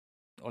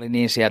oli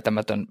niin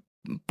sietämätön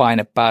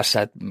paine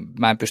päässä, että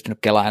mä en pystynyt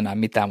kelaamaan enää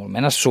mitään. Mulla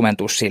mennä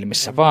sumentua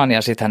silmissä vaan,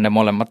 ja sittenhän ne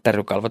molemmat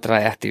terrykalvot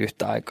räjähti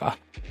yhtä aikaa.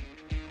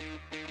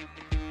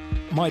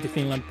 Mighty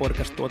Finland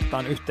podcast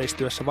tuotetaan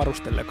yhteistyössä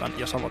Varustellekan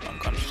ja Savotan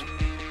kanssa.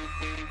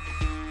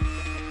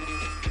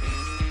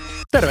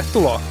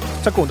 Tervetuloa!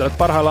 Sä kuuntelet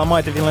parhaillaan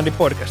Mighty Finlandin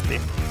podcastia.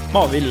 Mä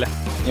oon Ville.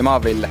 Ja mä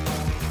oon Ville.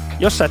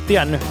 Jos sä et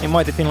tiennyt, niin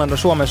Mighty Finland on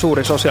Suomen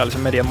suurin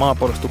sosiaalisen median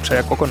maanpuolustukseen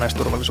ja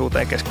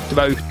kokonaisturvallisuuteen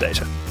keskittyvä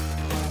yhteisö.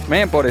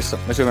 Meidän podissa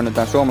me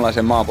syvennytään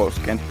suomalaiseen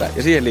maanpuolustuskenttään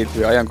ja siihen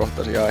liittyviä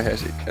ajankohtaisia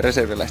aiheisiin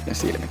reserviläisten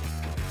silmin.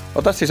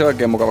 Ota siis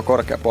oikein mukava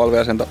korkea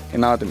polviasento ja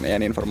nauti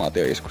meidän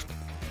informaatioiskusta.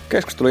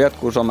 Keskustelu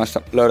jatkuu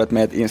somessa, löydät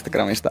meidät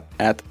Instagramista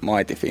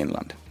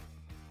 @mightyfinland.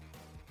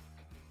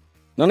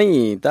 No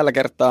niin, tällä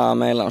kertaa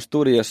meillä on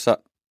studiossa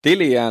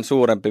tiliään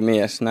suurempi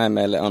mies. Näin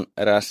meille on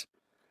eräs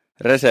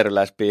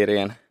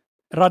reserviläispiirien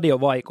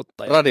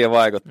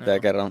radiovaikuttaja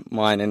kerran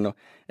maininnut,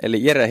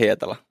 eli Jere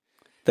Hietala.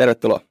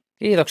 Tervetuloa.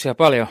 Kiitoksia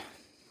paljon.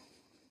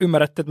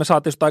 Ymmärrätte, että me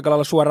saatiin aika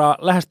lailla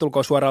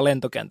lähestulkoon suoraan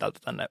lentokentältä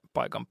tänne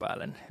paikan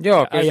päälle.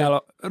 Joo, ei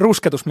ole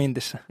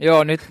rusketusmintissä.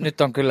 Joo,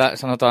 nyt on kyllä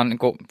sanotaan niin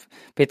kuin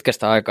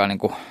pitkästä aikaa niin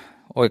kuin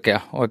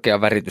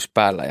oikea väritys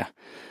päällä ja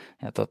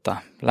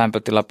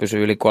lämpötila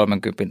pysyy yli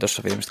 30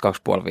 tuossa viimeiset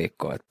 2,5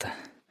 viikkoa. Että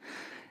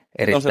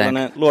erittäin... On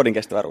sellainen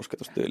luodinkestävä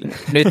rusketustyyli.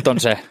 Nyt on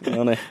se.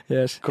 No niin,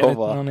 yes.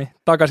 kovaa. No niin,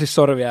 takaisin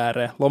sorvia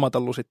ääreen, lomata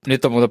lusitta.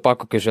 Nyt on muuten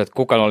pakko kysyä, että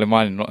kuka oli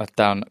maininnut, että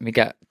tämä on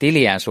mikä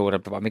tiliään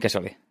suurempi vai mikä se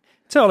oli?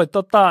 Se oli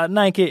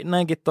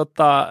näinkin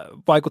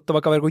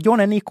vaikuttava kaveri kuin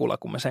Jone Nikula,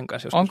 kun me sen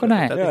kanssa joskus. Onko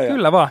näin?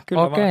 Kyllä vaan.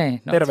 Okei,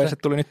 no, terveiset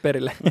tuli nyt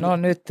perille. No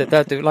nyt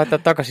täytyy laittaa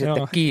takaisin,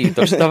 että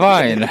kiitosta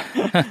vain.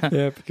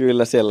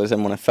 Kyllä siellä oli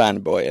semmoinen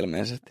fanboy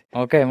ilmeisesti.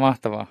 Okei,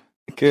 mahtavaa.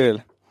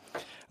 Kyllä.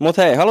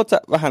 Mutta hei, haluatko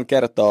vähän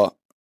kertoa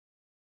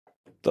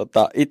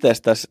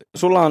itsestäsi?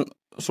 Sulla on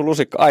sun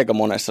lusikka aika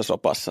monessa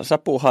sopassa. Sä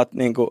puuhaat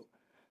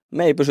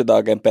me ei pysytä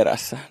oikein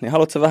perässä. Niin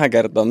haluatko vähän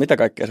kertoa, mitä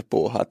kaikkea sä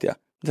puuhaat ja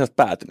miten sä oot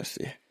päätynyt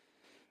siihen?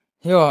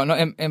 Joo, no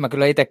en mä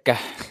kyllä itsekään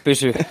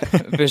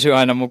pysy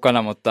aina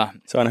mukana, mutta...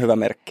 Se on aina hyvä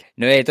merkki.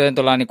 No ei toi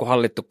on niin kuin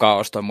hallittu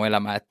kaos toi mun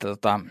elämä, että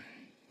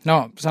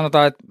no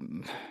sanotaan, että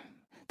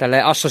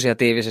tälleen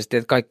assosiatiivisesti,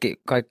 että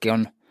kaikki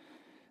on,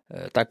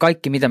 tai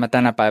kaikki mitä mä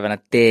tänä päivänä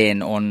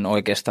teen on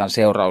oikeastaan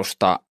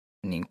seurausta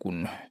niin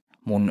kuin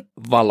mun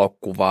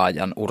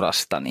valokuvaajan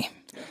urastani.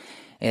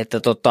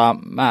 Että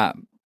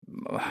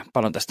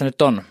paljon tästä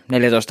nyt on,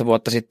 14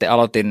 vuotta sitten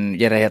aloitin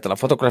Jere Hietala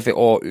Fotografi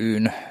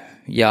Oyn,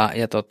 ja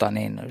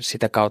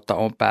sitä kautta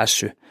on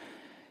päässyt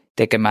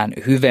tekemään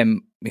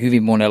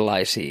hyvin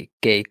monenlaisia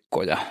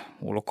keikkoja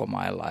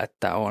ulkomailla,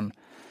 että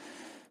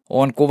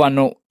on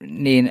kuvannut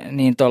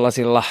niin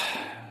tuollaisilla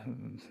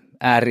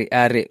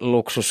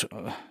ääriluksus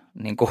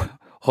niin kuin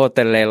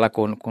hotelleilla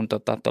kuin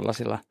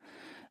tuollaisilla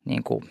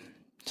niin kuin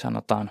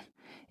sanotaan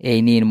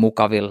ei niin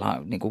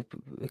mukavilla niin kuin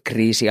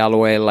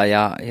kriisialueilla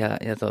ja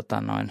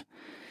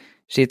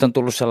siitä on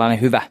tullut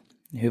sellainen hyvä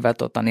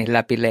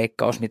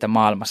läpileikkaus, mitä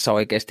maailmassa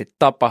oikeasti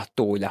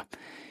tapahtuu, ja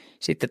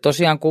sitten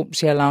tosiaan kun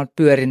siellä on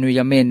pyörinyt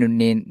ja mennyt,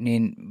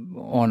 niin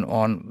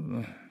on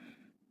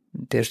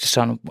tietysti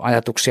saanut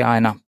ajatuksia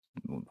aina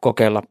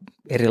kokeilla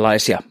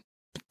erilaisia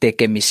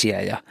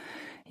tekemisiä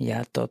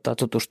ja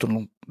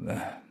tutustunut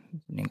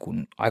niin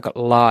kuin aika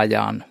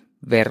laajaan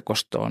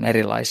verkostoon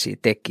erilaisia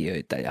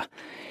tekijöitä, ja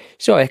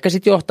se on ehkä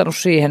sitten johtanut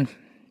siihen,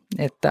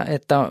 että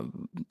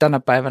tänä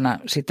päivänä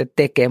sitten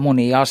tekee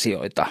monia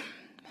asioita.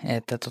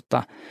 Että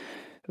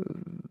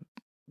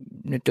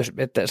nyt jos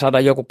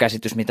saadaan joku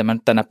käsitys, mitä mä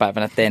nyt tänä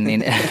päivänä teen,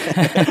 niin,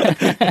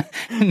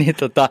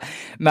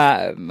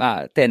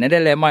 mä teen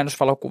edelleen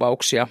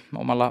mainosvalokuvauksia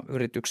omalla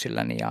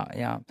yrityksilläni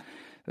ja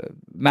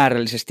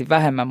määrällisesti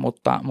vähemmän,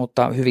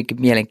 mutta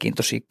hyvinkin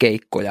mielenkiintoisia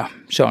keikkoja.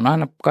 Se on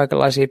aina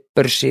kaikenlaisia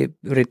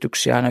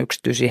pörssiyrityksiä aina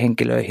yksityisiin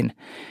henkilöihin,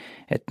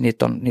 että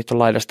niitä on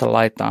laidasta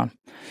laitaan.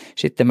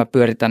 Sitten mä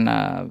pyöritän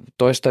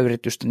toista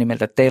yritystä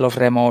nimeltä Tale of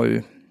Remo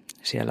Oy.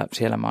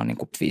 Siellä mä oon niin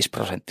kuin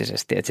 5%, että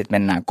sitten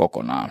mennään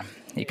kokonaan.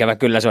 Ikävä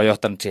kyllä se on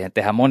johtanut siihen, että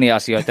tehdään monia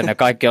asioita, ne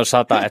kaikki on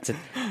 100, että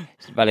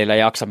sit välillä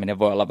jaksaminen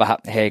voi olla vähän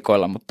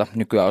heikoilla, mutta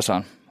nykyään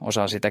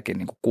osaan sitäkin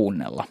niin kuin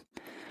kuunnella.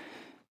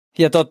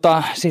 Ja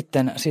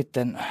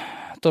sitten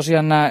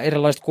tosiaan nämä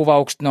erilaiset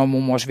kuvaukset, ne on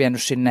muun muassa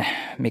vienyt sinne,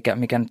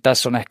 mikä nyt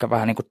tässä on ehkä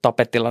vähän niin kuin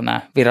tapetilla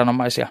nämä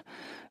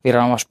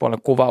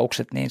viranomaispuolen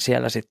kuvaukset, niin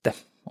siellä sitten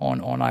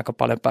on aika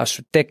paljon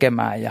päässyt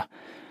tekemään ja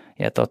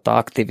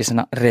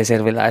aktiivisena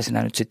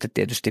reserviläisenä nyt sitten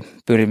tietysti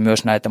pyrin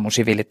myös näitä mun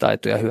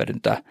siviilitaitoja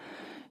hyödyntää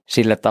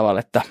sillä tavalla,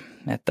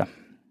 että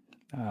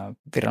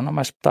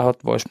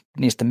viranomaistahot vois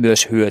niistä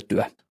myös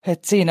hyötyä.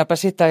 Et siinäpä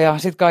sitä, ja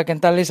sitten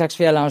kaiken tämän lisäksi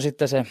vielä on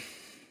sitten se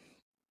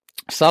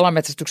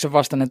salametsästyksen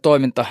vastainen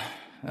toiminta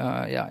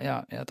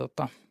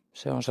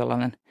se on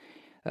sellainen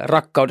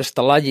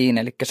rakkaudesta lajiin,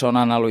 eli se on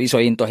aina ollut iso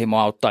intohimo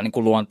auttaa niin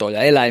kuin luontoa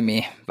ja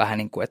eläimiä, vähän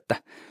niin kuin että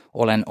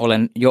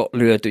olen jo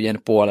lyötyjen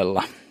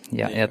puolella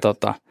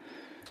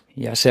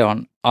ja se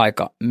on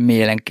aika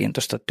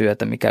mielenkiintoista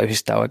työtä, mikä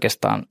yhdistää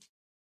oikeastaan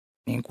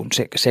niin kuin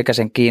sekä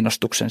sen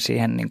kiinnostuksen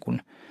siihen niin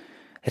kuin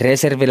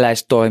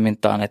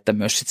reserviläistoimintaan että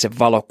myös sitten sen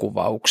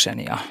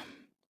valokuvauksen ja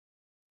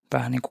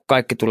vähän niin kuin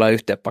kaikki tulee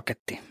yhteen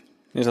pakettiin.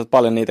 Niin sä oot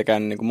paljon niitä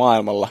käynyt niin kuin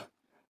maailmalla,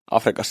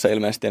 Afrikassa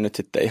ilmeisesti ja nyt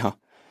sitten ihan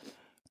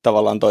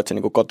tavallaan toit sen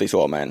niin kuin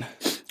koti-Suomeen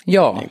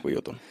niin kuin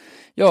jutun.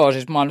 Joo,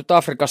 siis mä oon nyt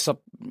Afrikassa,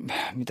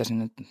 mitä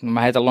sinne, no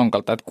mä heitän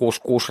lonkalta, että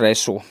 6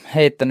 reissua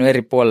heittänyt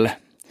eri puolille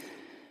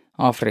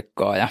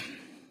Afrikkaa ja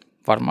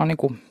varmaan niin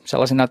kuin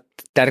sellaisina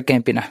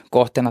tärkeimpinä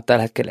kohteena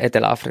tällä hetkellä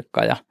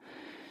Etelä-Afrikkaa ja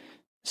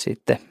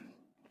sitten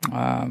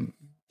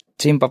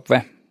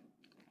Zimbabwe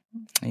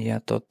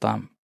ja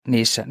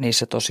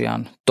niissä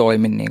tosiaan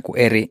toimin niin kuin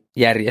eri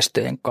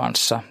järjestöjen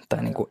kanssa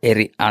tai niin kuin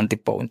eri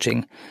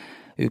anti-poaching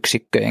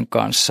yksikköjen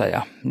kanssa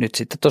ja nyt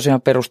sitten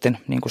tosiaan perustin,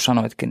 niin kuin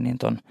sanoitkin, niin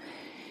ton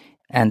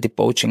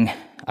Anti-Poaching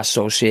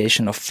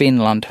Association of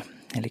Finland,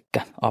 eli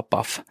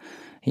APAF,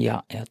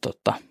 ja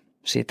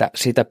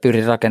siitä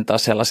pyrin rakentaa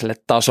sellaiselle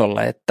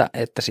tasolle,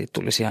 että siitä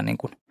tulisi ihan niin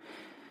kuin,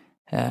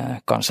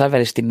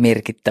 kansainvälisesti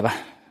merkittävä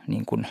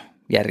niin kuin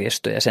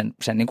järjestö, ja sen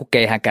niin kuin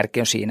keihäänkärki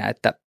on siinä,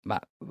 että mä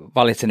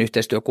valitsen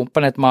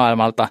yhteistyökumppaneet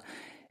maailmalta,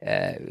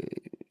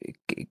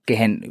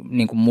 kehen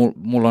niin kuin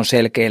mulla on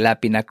selkeä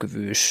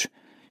läpinäkyvyys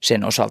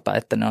sen osalta,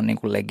 että ne on niin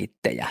kuin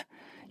legittejä.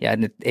 Ja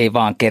nyt ei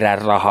vaan kerää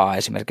rahaa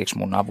esimerkiksi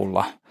mun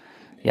avulla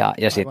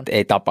ja sitten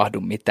ei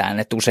tapahdu mitään.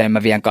 Et usein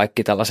mä vien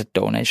kaikki tällaiset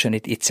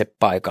donationit itse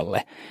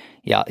paikalle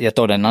ja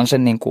todennan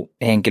sen niin kuin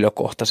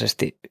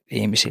henkilökohtaisesti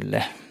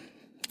ihmisille,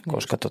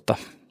 koska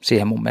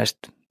siihen mun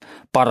mielestä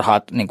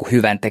parhaat niin kuin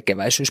hyvän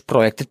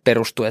tekeväisyysprojektit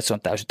perustuu, että se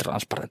on täysin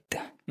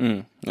transparenttia.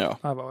 Joo.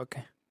 Aivan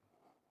oikein.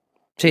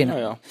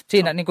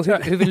 Siinä niin kuin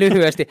hyvin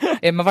lyhyesti.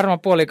 En mä varmaan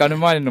puolikaan nyt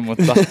maininnut,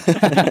 mutta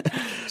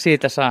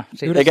siitä saa.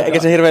 Eikä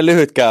se hirveän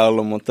lyhytkään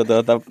ollut, mutta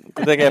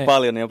kun tekee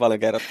paljon, niin on paljon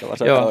kerrottavaa.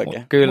 Se on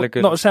oikein. Kyllä.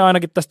 No se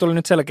ainakin tästä tuli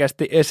nyt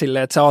selkeästi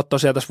esille, että sä oot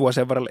tosiaan tässä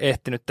vuosien varrella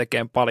ehtinyt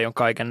tekemään paljon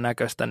kaiken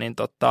näköistä, niin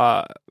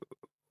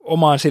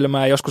omaan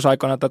silmään joskus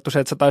aikoina otettu se,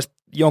 että sä taisit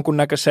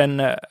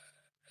jonkunnäköisen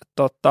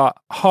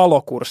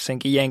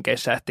halokurssinkin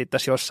Jenkeissä ehtii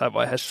tässä jossain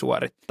vaiheessa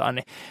suorittaa,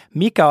 niin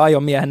mikä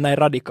ajoi miehen näin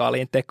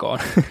radikaaliin tekoon?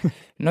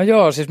 No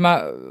joo, siis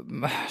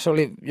se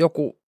oli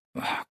joku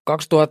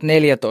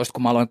 2014,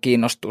 kun mä aloin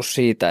kiinnostua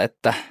siitä,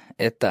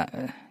 että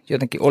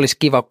jotenkin olisi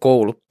kiva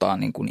kouluttaa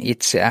niin kuin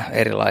itseä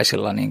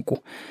erilaisilla niin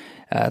kuin,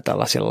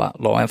 tällaisilla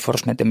law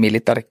enforcement ja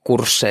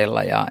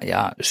militaarikursseilla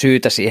ja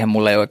syytä siihen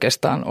mulle ei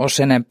oikeastaan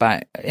ole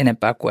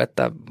enempää kuin,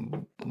 että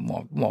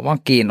mua vaan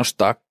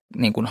kiinnostaa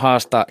niin kuin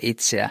haastaa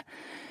itseä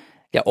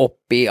ja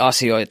oppii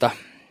asioita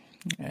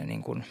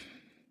niin kuin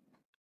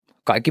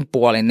kaikin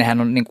puolin.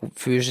 Nehän on niin kuin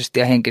fyysisesti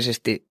ja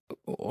henkisesti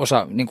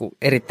osa niin kuin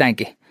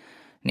erittäinkin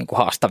niin kuin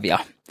haastavia.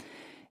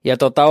 Ja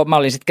mä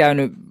olin sitten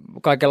käynyt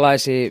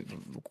kaikenlaisia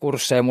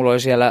kursseja. Mulla oli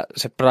siellä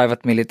se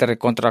Private Military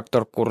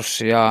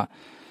Contractor-kurssi ja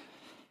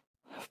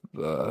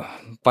 2-3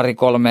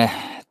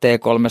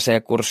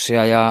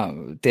 T3C-kurssia ja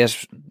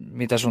ties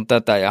mitä sun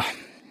tätä. Ja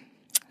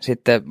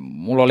sitten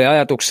mulla oli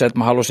ajatuksia, että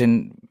mä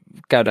halusin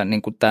käydä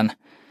niin kuin tämän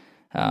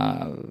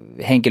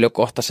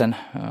henkilökohtaisen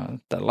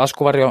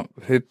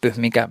laskuvarjohyppy,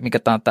 mikä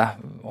tämä on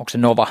onko se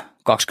Nova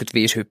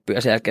 25 hyppy,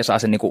 ja sen jälkeen saa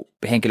sen niin kuin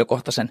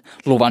henkilökohtaisen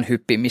luvan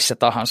hyppiä missä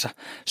tahansa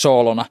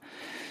soolona.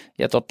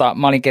 Ja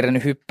mä olin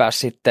kerännyt hyppää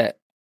sitten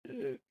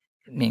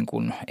niin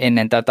kuin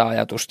ennen tätä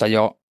ajatusta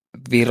jo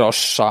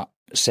Virossa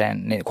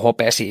sen niin kuin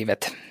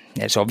hopeasiivet,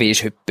 eli se on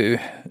 5 hyppyä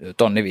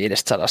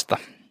 1500.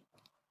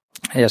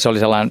 Ja se oli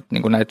sellainen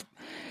niin kuin näitä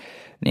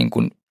niin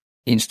kuin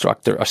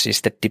instructor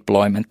assisted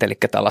deployment, eli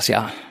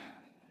tällaisia,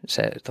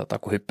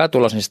 kun hyppää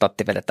tulos, niin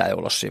statti vedetään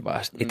ulos siinä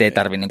vaiheessa. Itse ei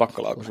tarvitse.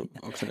 Pakkolaukaus,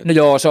 onko se nyt? No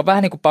joo, se on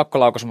vähän niin kuin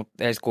pakkolaukaus,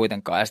 mutta ei se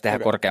kuitenkaan, ja se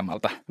tehdään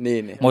korkeammalta.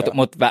 Niin.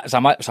 Mutta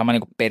sama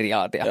niin kuin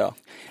periaate. Joo.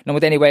 No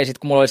mutta anyway, sitten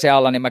kun mulla oli se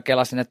alla, niin mä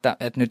kelasin, että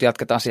nyt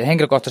jatketaan siihen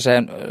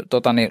henkilökohtaiseen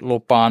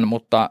lupaan,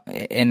 mutta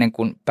ennen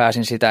kuin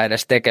pääsin sitä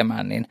edes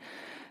tekemään, niin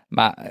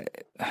mä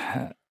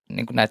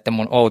niin kuin näiden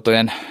mun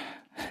outojen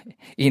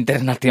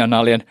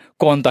internationaalien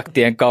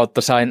kontaktien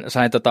kautta sain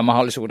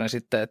mahdollisuuden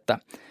sitten, että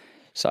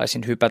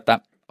saisin hypätä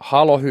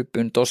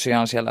halohypyn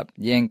tosiaan siellä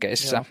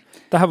Jenkeissä. Joo.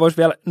 Tähän voisi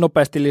vielä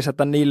nopeasti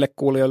lisätä niille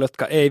kuulijoille,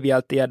 jotka ei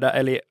vielä tiedä,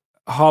 eli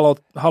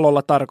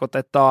halolla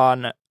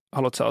tarkoitetaan,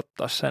 haluatko sä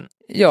ottaa sen?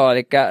 Joo,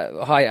 eli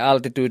high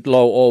altitude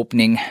low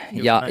opening,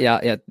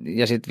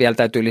 ja sitten vielä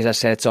täytyy lisätä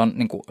se, että se on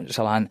niinku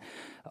sellainen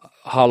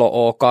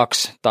halo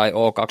O2 tai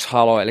O2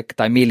 halo, eli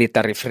tai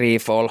military free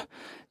fall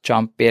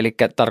jumpi, eli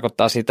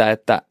tarkoittaa sitä,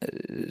 että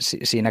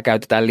siinä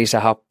käytetään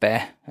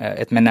lisähappea,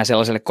 että mennään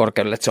sellaiselle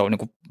korkeudelle, että se on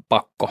niinku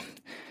pakko.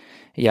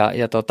 Ja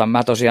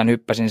mä tosiaan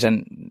hyppäsin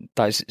sen,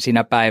 tai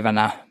sinä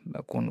päivänä,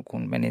 kun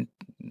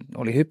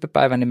oli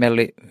hyppypäivä, niin meillä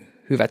oli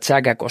hyvä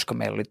säkä, koska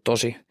meillä oli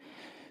tosi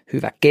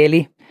hyvä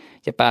keli,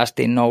 ja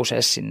päästiin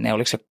nousemaan sinne,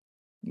 oliko se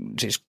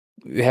siis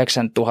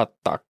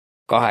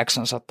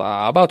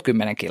 9800, about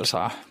 10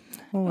 kilsaa.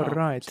 All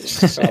right.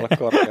 Se on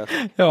korkea.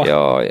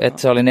 Joo,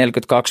 että se oli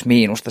 42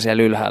 miinusta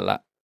siellä ylhäällä.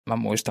 Mä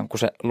muistan, kun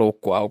se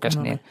luukku aukesi,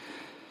 niin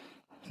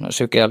No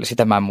syke oli,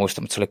 sitä mä en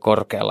muista, mutta se oli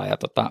korkealla. Ja,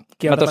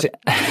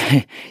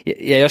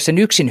 ja jos sen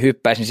yksin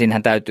hyppäisin,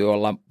 siinähän täytyy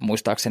olla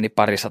muistaakseni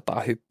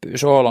 200 hyppyä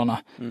soolona,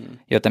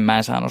 joten mä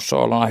en saanut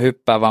soolona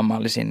hyppää, vaan mä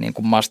olisin niin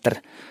kuin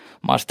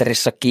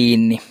masterissa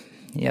kiinni.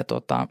 Ja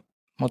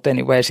mutta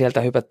anyway,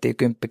 sieltä hypättiin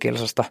 10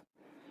 kilsasta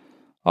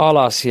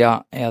alas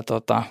ja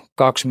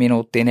 2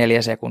 minuuttia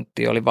 4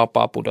 sekuntia oli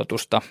vapaa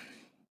pudotusta.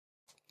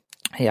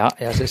 Ja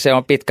se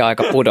on pitkä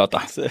aika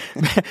pudota.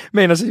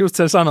 Meinasin just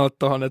sen sanoa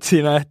tuohon, että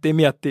siinä ehtii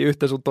miettiä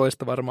yhtä sun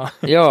toista varmaan.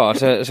 Joo,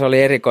 se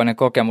oli erikoinen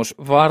kokemus,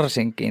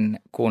 varsinkin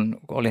kun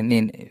olin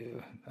niin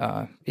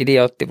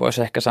idiootti,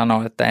 voisi ehkä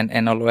sanoa, että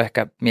en ollut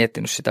ehkä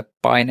miettinyt sitä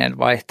paineen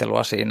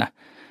vaihtelua siinä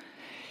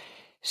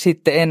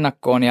sitten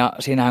ennakkoon. Ja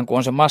siinähän kun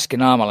on se maski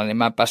naamalla, niin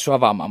mä en päässyt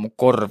avaamaan mun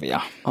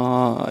korvia.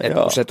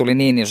 Kun se tuli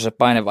niin iso se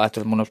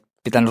painevaihtelu, että mun olisi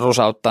pitänyt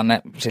rusauttaa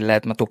ne silleen,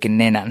 että mä tukin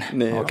nenän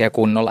oikein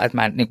kunnolla, että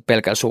mä en niin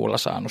pelkällä suulla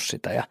saanut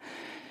sitä. Ja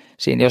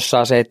siinä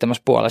jossain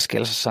 7,5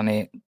 kilsassa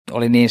niin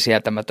oli niin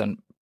sietämätön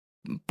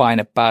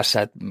paine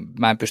päässä, että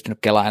mä en pystynyt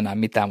kelaamaan enää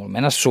mitään. Mulla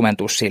meinasi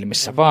sumentua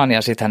silmissä vaan,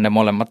 ja sittenhän ne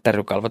molemmat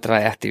terrykalvot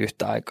räjähti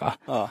yhtä aikaa.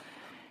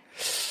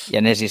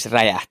 Ja ne siis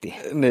räjähti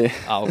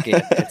auki.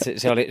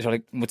 Se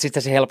oli, mutta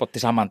sitten se helpotti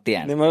saman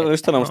tien. Niin mä olin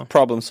just sanomassa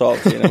problem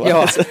solved siinä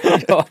vaiheessa.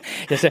 Joo,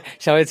 ja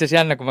se on itse asiassa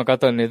jännä, kun mä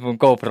katsoin niitä mun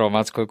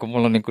GoPro-matskoja, kun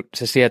mulla on niinku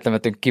se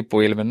sietämätön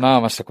kipuilme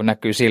naamassa, kun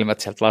näkyy silmät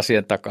sieltä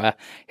lasien takaa, ja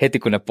heti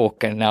kun ne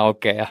puhkee, niin ne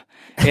aukeaa, ja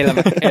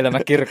elämä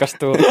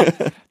kirkastuu.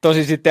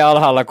 Tosi sitten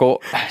alhaalla, kun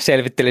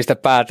selvitteli sitä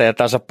päätä ja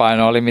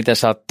tasapainoa oli miten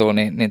sattuu,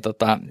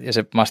 ja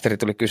se masteri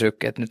tuli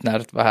kysyäkin, että nyt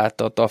näytät vähän,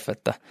 että oot off,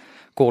 että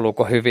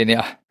kuuluuko hyvin,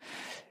 ja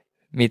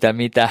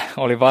mitä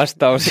oli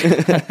vastaus.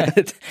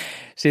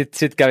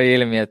 Sitten kävi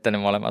ilmi, että ne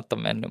molemmat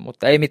on mennyt,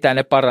 mutta ei mitään,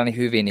 ne parani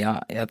hyvin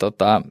ja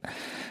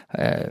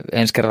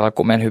ensi kerralla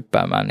kun menen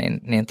hyppäämään,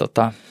 niin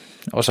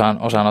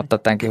osaan ottaa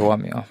tämänkin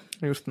huomioon.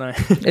 Just näin.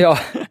 Joo,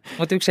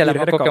 mutta yksi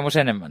elämä kokemus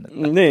enemmän.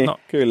 Niin,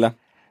 kyllä.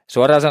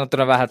 Suoraan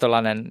sanottuna vähän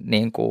tuollainen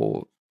niin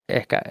kuin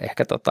ehkä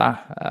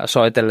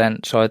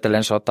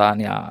soitellen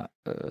sotaan ja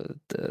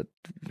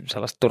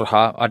sellaista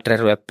turhaa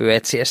adreryöppyä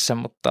etsiessä,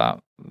 mutta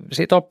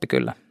siitä oppi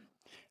kyllä.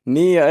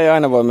 Niin, ja ei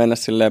aina voi mennä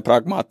silleen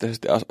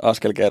pragmaattisesti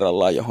askel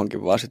kerrallaan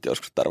johonkin, vaan sitten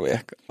joskus tarvii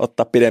ehkä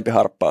ottaa pidempi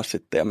harppaus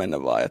sitten ja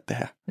mennä vaan ja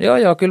tehdä.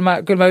 Joo,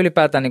 kyllä mä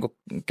ylipäätään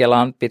niin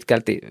kelaan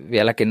pitkälti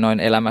vieläkin noin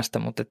elämästä,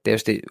 mutta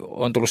tietysti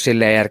on tullut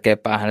silleen järkeä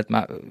päähän, että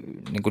mä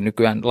niin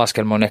nykyään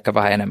laskelmoin ehkä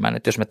vähän enemmän,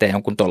 että jos mä teen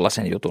jonkun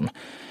tollaisen jutun,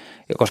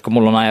 ja koska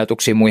mulla on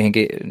ajatuksia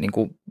muihinkin niin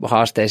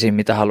haasteisiin,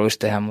 mitä haluaisi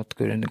tehdä, mutta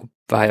kyllä niin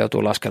vähän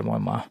joutuu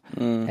laskelmoimaan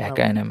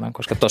ehkä enemmän,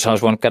 koska tuossa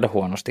olisi voinut käydä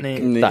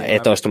huonostikin, tai ei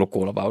olisi tullut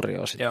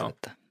kuulovaurioa sitten.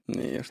 Että.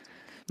 Niin just.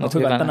 No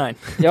hyvä, että näin.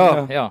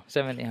 Joo,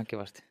 se meni ihan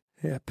kivasti.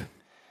 Jep.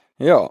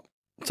 Joo,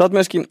 sä oot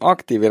myöskin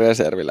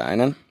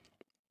aktiivireserviläinen,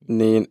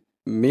 niin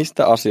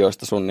mistä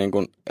asioista sun niin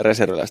kun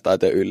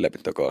reserviläistaitojen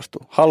ylläpito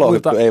koostuu?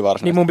 Halohyppy ei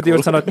varsinaisesti. Niin mun piti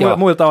just sanoa, että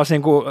muilta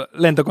osin kuin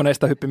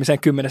lentokoneesta hyppimiseen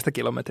 10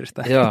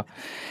 kilometristä. Joo,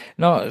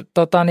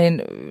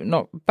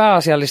 no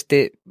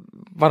pääasiallisesti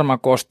varmaan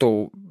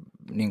koostuu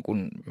niin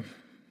kuin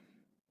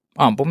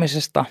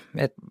ampumisesta,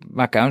 että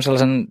mä käyn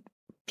sellaisen,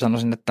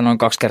 sanoisin, että noin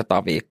 2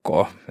 kertaa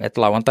viikkoa,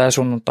 että lauantai ja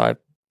sunnuntai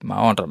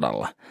mä oon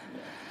radalla.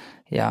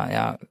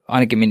 Ja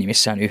ainakin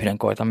minimissään 1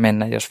 koitan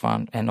mennä, jos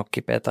vaan en ole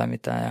kipeä tai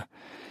mitään.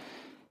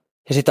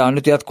 Ja sitä on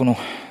nyt jatkunut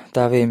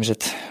tämä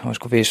viimeiset,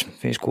 olisiko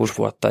 5-6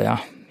 vuotta. Ja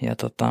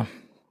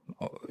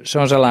se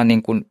on sellainen,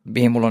 niin kuin,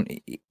 mihin mulla on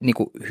niin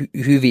kuin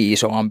hyvin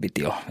iso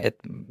ambitio.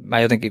 Että mä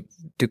jotenkin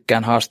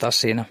tykkään haastaa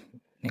siinä.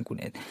 Niin kuin,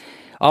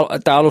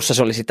 alussa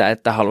se oli sitä,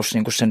 että halusi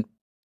niin kuin sen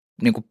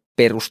niin kuin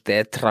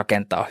perusteet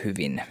rakentaa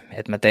hyvin.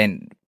 Et mä tein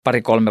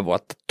 2-3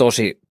 vuotta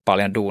tosi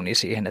paljon duunia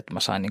siihen, että mä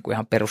sain niin kuin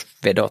ihan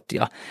perusvedot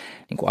ja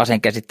niin kuin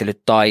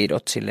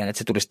aseenkäsittelytaidot silleen, että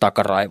se tulisi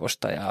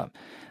takaraivosta ja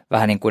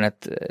vähän niin kuin,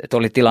 että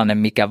oli tilanne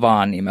mikä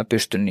vaan, niin mä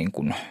pystyn niin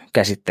kuin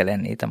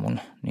käsittelemään niitä mun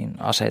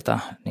aseita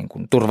niin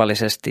kuin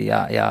turvallisesti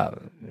ja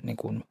niin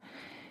kuin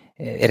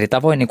eri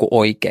tavoin niin kuin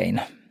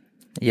oikein.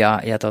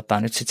 Ja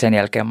nyt sitten sen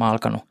jälkeen mä oon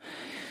alkanut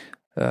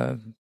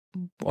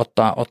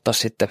ottaa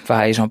sitten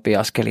vähän isompia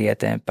askelia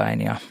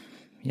eteenpäin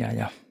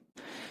ja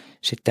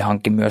sitten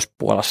hankin myös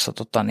Puolassa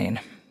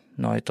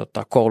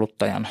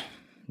kouluttajan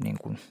niin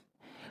kuin,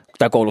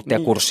 tai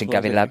kouluttajakurssin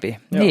kävin läpi.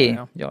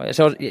 Joo.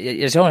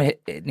 Ja se on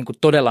niin kuin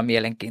todella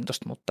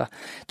mielenkiintoista, mutta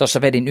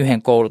tuossa vedin 1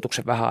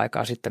 koulutuksen vähän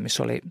aikaa sitten,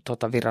 missä oli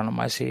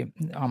viranomaisia,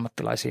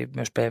 ammattilaisia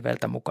myös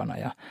PV:ltä mukana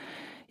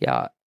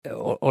ja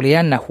oli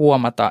jännä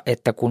huomata,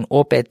 että kun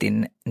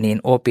opetin, niin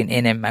opin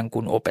enemmän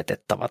kuin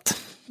opetettavat.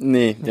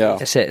 Niin, joo.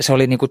 Se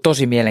oli niin kuin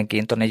tosi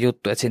mielenkiintoinen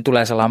juttu, että siinä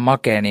tulee sellainen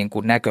makea niin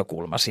kuin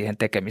näkökulma siihen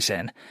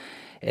tekemiseen,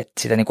 että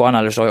sitä niin kuin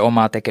analysoi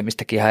omaa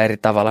tekemistäkin ihan eri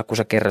tavalla, kun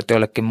sä kerrot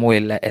joillekin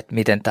muille, että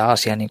miten tämä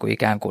asia niin kuin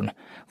ikään kuin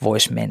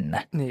voisi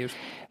mennä. Niin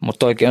mutta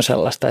toikin on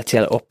sellaista, että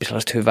siellä oppi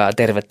sellaista hyvää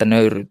tervettä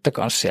nöyryyttä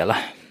kanssa siellä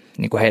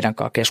niin kuin heidän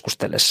kanssaan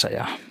keskustellessa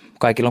ja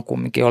kaikilla on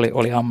kumminkin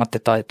oli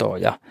ammattitaitoa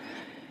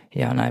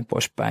ja näin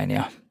poispäin.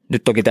 Ja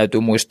nyt toki täytyy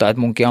muistaa,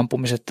 että munkin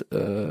ampumiset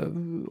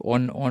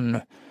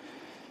on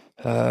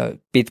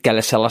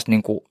pitkälle sellaista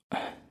niin kuin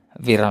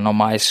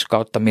viranomais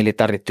kautta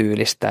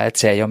militarityylistä, että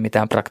se ei ole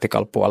mitään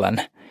practical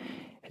puolen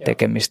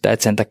tekemistä,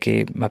 että sen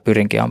takia mä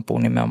pyrinkin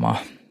ampumaan nimenomaan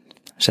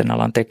sen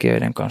alan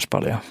tekijöiden kanssa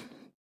paljon.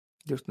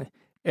 Just niin.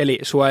 Eli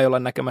sua ei olla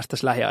näkemässä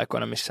tässä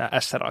lähiaikoina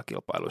missään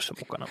SRA-kilpailuissa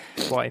mukana,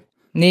 vai?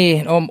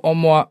 Niin, on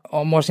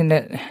mua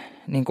sinne,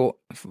 niin kuin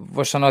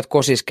voisi sanoa, että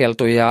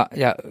kosiskeltu ja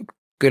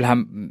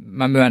kyllähän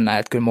mä myönnän,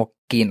 että kyllä mua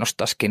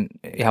kiinnostaisikin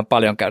ihan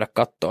paljon käydä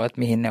katsoa, että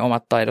mihin ne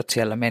omat taidot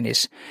siellä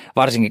menis.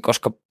 Varsinkin,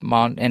 koska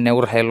mä oon ennen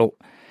urheilu,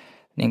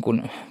 niin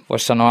kuin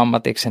voisi sanoa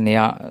ammatikseni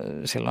ja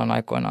silloin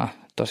aikoinaan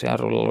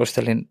tosiaan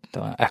luistelin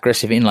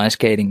aggressive inline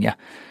skating ja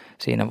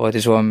siinä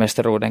voitin Suomen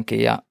mestaruudenkin,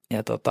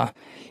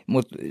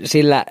 mutta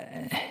sillä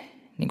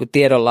niin kuin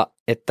tiedolla,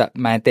 että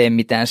mä en tee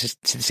mitään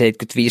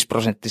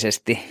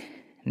 75%,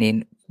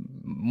 niin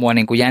mua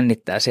niin kuin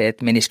jännittää se,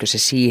 että menisikö se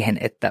siihen,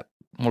 että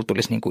mulla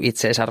tulisi niin kuin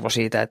itseisarvo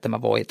siitä, että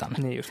mä voitan.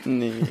 Niin just.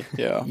 Niin,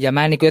 joo. Ja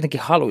mä en niin kuin jotenkin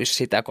haluaisi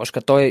sitä,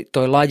 koska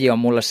toi laji on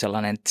mulle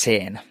sellainen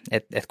tseen,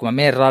 että kun mä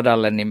menen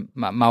radalle, niin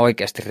mä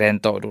oikeasti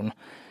rentoudun,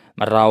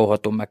 mä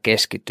rauhoitun, mä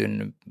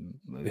keskityn,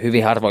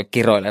 hyvin harvoin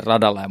kiroilen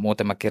radalla ja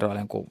muuten mä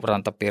kiroilen kuin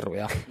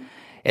rantapiruja.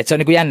 Että se on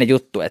niin kuin jännä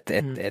juttu, että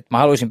mä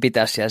haluaisin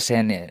pitää siellä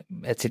sen,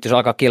 että sitten jos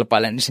alkaa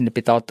kilpailemaan, niin sinne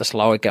pitää ottaa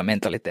sellainen oikea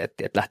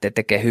mentaliteetti, että lähtee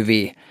tekemään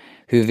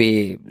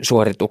hyviä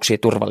suorituksia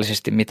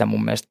turvallisesti, mitä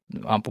mun mielestä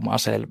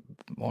ampuma-aseella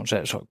on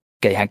se on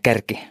keihään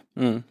kärki.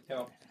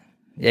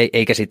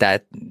 Eikä sitä,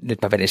 että nyt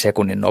mä vedin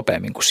sekunnin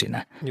nopeammin kuin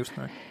sinä. Just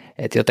näin.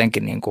 Että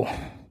jotenkin niin kuin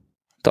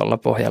tuolla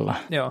pohjalla.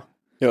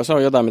 Joo, se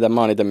on jotain, mitä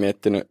mä oon itse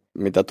miettinyt,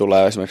 mitä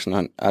tulee esimerkiksi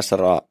noihin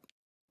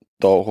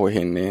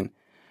SRA-touhuihin, niin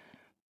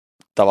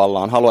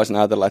tavallaan haluaisin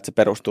ajatella, että se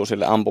perustuu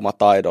sille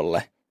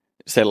ampumataidolle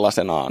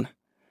sellaisenaan,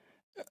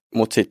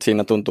 mutta sitten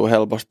siinä tuntuu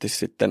helposti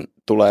sitten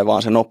tulee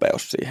vaan se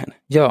nopeus siihen.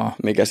 Joo.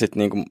 Mikä sitten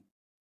niinku,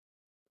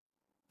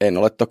 en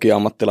ole toki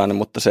ammattilainen,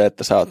 mutta se,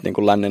 että sä oot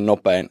niinku lännen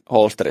nopein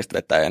holsterista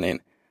vetäjä, niin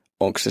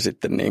onko se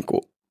sitten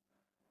niinku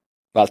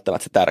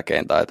välttämättä se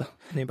tärkein taito?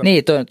 Niinpä.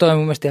 Niin, toi on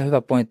mun mielestä ihan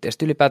hyvä pointti. Ja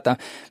sitten ylipäätään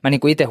mä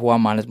niinku itse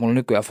huomaan, että mulla on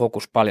nykyään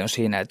fokus paljon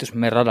siinä, että jos mä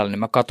menen radalle, niin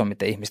mä katson,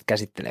 miten ihmiset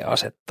käsittelee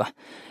asetta.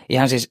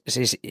 Ihan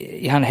siis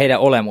ihan heidän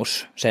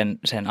olemus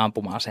sen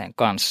ampuma-aseen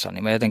kanssa,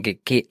 niin mä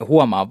jotenkin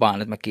huomaan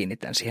vaan, että mä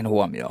kiinnitän siihen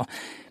huomioon,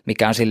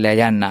 mikä on silleen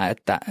jännää,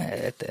 että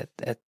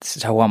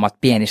sä huomaat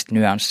pienistä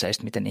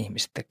nyansseista, miten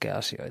ihmiset tekee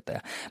asioita.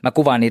 Ja mä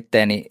kuvaan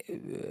itteeni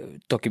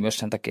toki myös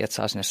sen takia, että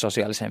saa sinne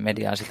sosiaaliseen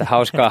mediaan sitä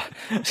hauskaa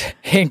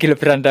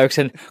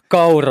henkilöbrändäyksen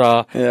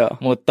kauraa,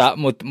 mutta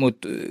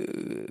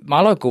mä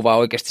aloin kuvaa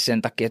oikeasti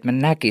sen takia, että mä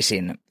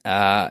näkisin,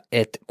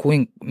 että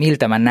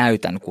miltä mä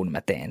näytän, kun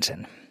mä teen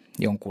sen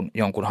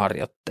jonkun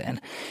harjoitteen.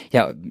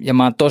 Ja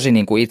mä oon tosi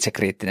niin kuin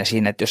itsekriittinen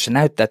siinä, että jos se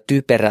näyttää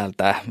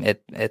typerältä,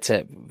 että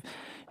se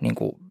niin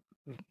kuin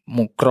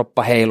mun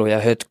kroppa heiluu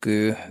ja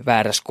hötkyy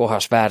väärässä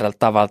kohdassa väärällä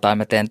tavalla tai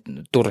mä teen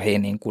turhia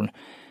niin kuin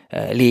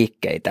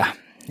liikkeitä.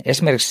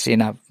 Esimerkiksi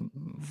siinä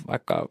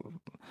vaikka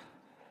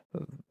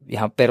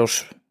ihan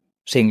perus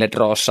single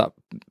drawssa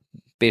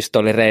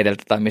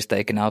pistoolireideltä tai mistä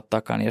ikinä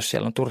ottaakaan, niin jos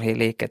siellä on turhia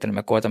liikkeitä, niin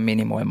mä koitan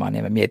minimoimaan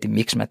ja mä mietin,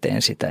 miksi mä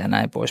teen sitä ja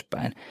näin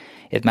poispäin.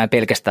 Että mä en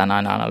pelkästään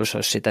aina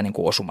analysoi sitä niin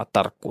kuin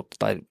osumatarkkuutta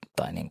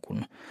tai niin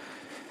kuin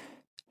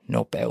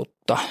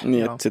nopeutta.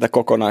 Niin, että sitä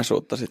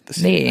kokonaisuutta sitten.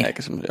 Niin.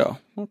 Eikä joo.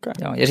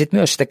 Joo, ja sitten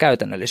myös sitä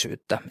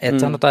käytännöllisyyttä. Että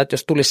sanotaan, että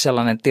jos tulisi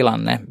sellainen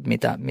tilanne,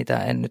 mitä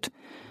en nyt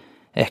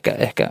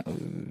ehkä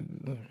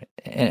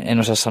en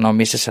osaa sanoa,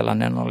 missä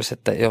sellainen olisi,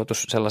 että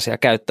joutuisi sellaisia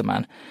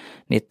käyttämään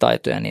niitä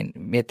taitoja, niin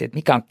miettii, että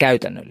mikä on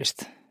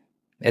käytännöllistä.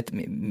 Että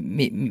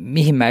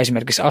mihin mä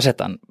esimerkiksi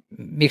asetan,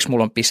 miksi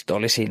mulla on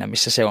pistooli siinä,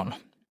 missä se on.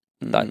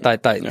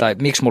 Tai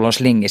miksi mulla on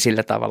slingi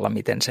sillä tavalla,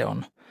 miten se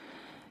on.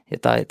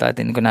 Tai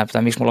niin kuin näin,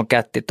 tai miksi mulla on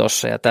kätti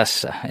tossa ja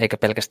tässä, eikä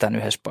pelkästään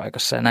yhdessä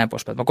paikassa ja näin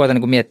poispäin. Mä koitan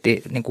niin kuin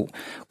miettiä niin kuin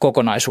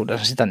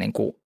kokonaisuudessa sitä, niin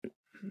kuin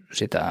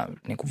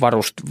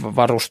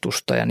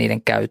varustusta ja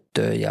niiden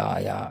käyttöä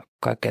ja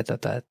kaikkea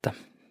tätä, että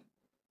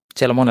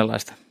siellä on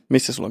monenlaista.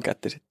 Missä sulla on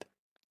kätti sitten?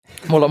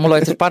 Mulla on itse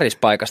asiassa parissa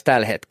paikassa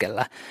tällä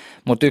hetkellä,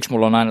 mutta yksi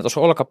mulla on aina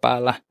tuossa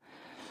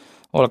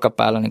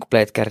olkapäällä niin kuin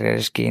plate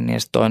carrierissa kiinni ja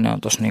sitten toinen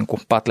on tuossa niin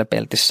kuin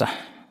paddlepeltissä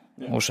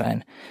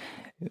usein.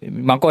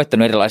 Mä oon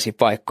koittanut erilaisia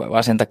paikkoja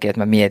vaan sen takia,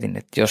 että mä mietin,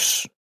 että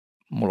jos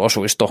mulla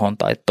osuisi tohon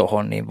tai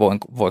tohon, niin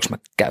voinko mä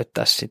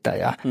käyttää sitä.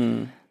 Ja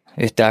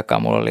yhtä aikaa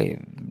mulla oli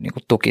niin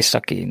kuin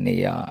tukissa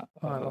kiinni ja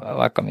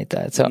vaikka mitä.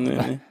 Että se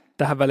on,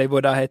 tähän väliin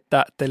voidaan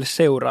heittää teille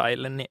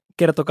seuraajille, niin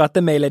kertokaa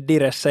te meille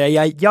Diressä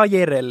ja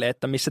Jerelle,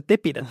 että missä te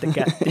pidätte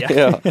kättiä.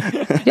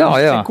 Joo.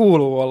 Se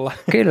kuuluu olla.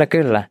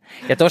 Kyllä.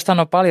 Ja tuosta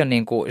on paljon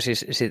niin kuin,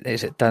 siis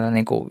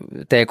niin kuin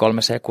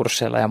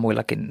T3C-kursseilla ja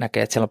muillakin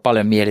näkee, että siellä on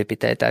paljon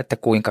mielipiteitä, että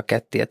kuinka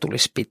kättiä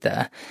tulisi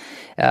pitää.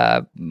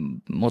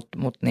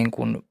 Mutta niin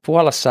kuin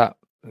Puolassa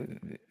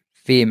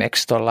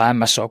viimeksi tuolla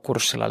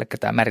MSO-kurssilla, eli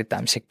tämä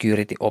Maritime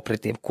Security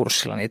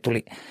Operative-kurssilla, niin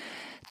tuli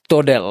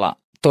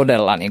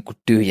todella niin kuin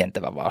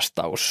tyhjentävä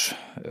vastaus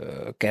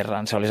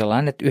kerran. Se oli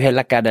sellainen, että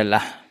yhdellä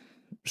kädellä,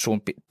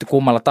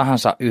 kummalla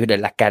tahansa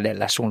yhdellä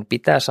kädellä sun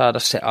pitää saada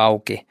se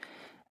auki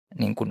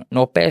niin kuin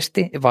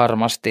nopeasti ja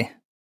varmasti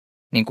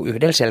niin kuin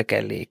yhdellä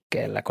selkeällä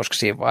liikkeellä, koska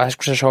siinä vaiheessa,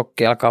 kun se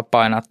shokki alkaa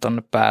painaa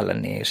tuonne päälle,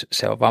 niin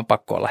se on vaan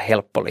pakko olla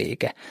helppo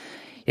liike.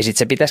 Ja sitten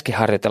se pitäisikin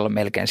harjoitella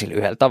melkein sillä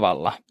yhdellä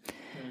tavalla,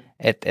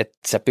 että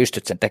sä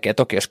pystyt sen tekemään.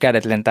 Toki jos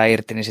kädet lentää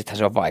irti, niin sittenhän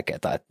se on vaikeaa,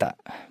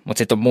 mutta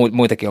sitten on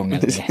muitakin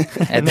ongelmia.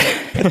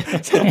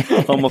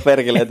 Homma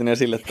perkeleetynyt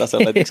sille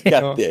tasolle, että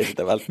kätti ei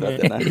sitä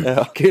välttämättä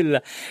enää.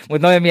 Kyllä,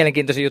 mutta ne on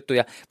mielenkiintoisia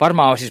juttuja.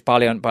 Varmaan on siis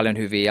paljon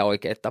hyviä ja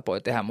oikeita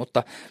tapoja tehdä,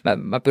 mutta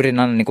mä pyrin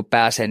aina niin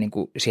pääsemään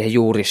niin siihen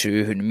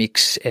juurisyyhyn,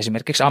 miksi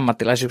esimerkiksi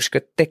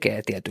ammattilaisyksiköt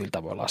tekee tietyillä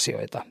tavoilla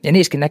asioita. Ja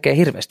niissäkin näkee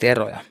hirveästi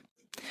eroja.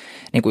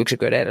 Niin kuin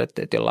yksiköiden erot,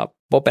 että jolla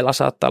Popella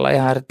saattaa olla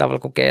ihan eri tavalla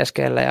kuin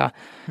GSG:llä ja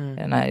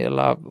näin,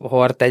 jolla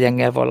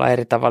HRT-jengeillä voi olla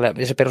eri tavalla.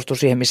 Ja se perustuu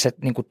siihen, missä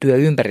niin kuin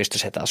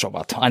työympäristössä taas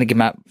ovat. Ainakin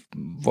mä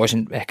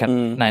voisin ehkä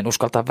näin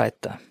uskaltaa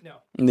väittää.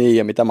 Niin,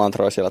 ja mitä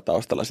mantroja siellä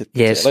taustalla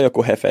sitten. Yes. Siellä on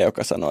joku hefe,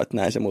 joka sanoo, että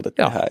näin se muuten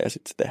tehdään ja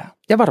sitten se tehdään.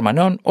 Ja varmaan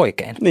ne on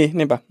oikein. Niin,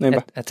 niinpä.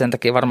 Et sen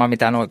takia varmaan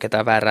mitään oikeaa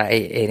tai väärää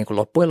ei niin kuin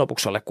loppujen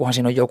lopuksi ole, kunhan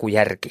siinä on joku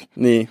järki.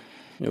 Niin,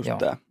 just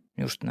tämä.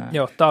 Just näin.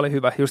 Joo, tämä oli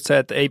hyvä. Just se,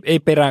 että ei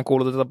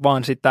peräänkuuluteta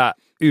vaan sitä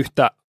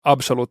yhtä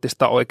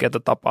absoluuttista oikeaa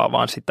tapaa,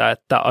 vaan sitä,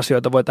 että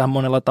asioita voi tehdä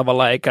monella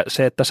tavalla, eikä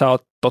se, että sä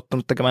oot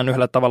tottunut tekemään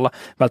yhdellä tavalla,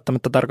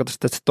 välttämättä tarkoita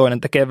sitä, että se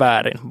toinen tekee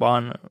väärin,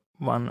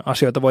 vaan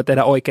asioita voi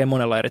tehdä oikein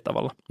monella eri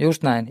tavalla.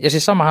 Just näin. Ja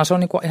siis samahan se on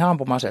niin kuin ihan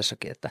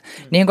ampuma-aseessakin, että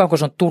niin kauan kuin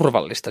se on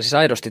turvallista, siis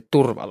aidosti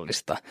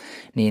turvallista,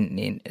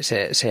 niin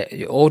se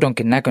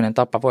oudonkin näköinen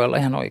tapa voi olla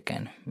ihan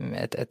oikein.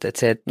 Et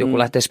se, että joku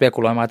lähtee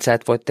spekuloimaan, että sä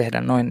et voi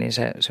tehdä noin, niin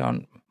se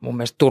on mun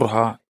mielestä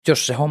turhaa,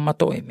 jos se homma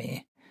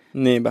toimii.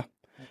 Niinpä.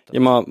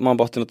 Ja mä oon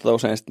pohtinut tätä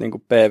usein sitten niin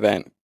kuin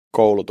PV:n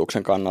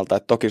koulutuksen kannalta,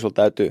 että toki sulla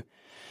täytyy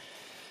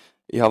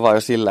ihan vaan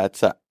jo sillä, että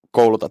sä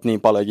koulutat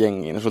niin paljon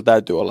jengiä, niin sulla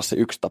täytyy olla se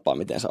yksi tapa,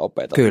 miten sä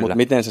opetat. Mutta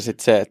miten se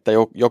sitten se, että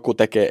joku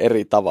tekee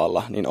eri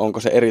tavalla, niin onko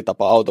se eri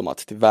tapa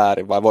automaattisesti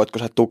väärin vai voitko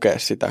sä tukea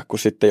sitä, kun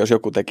sitten jos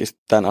joku tekisi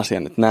tämän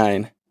asian nyt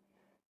näin,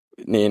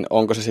 niin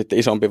onko se sitten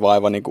isompi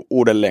vaiva niin kuin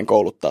uudelleen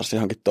kouluttaa se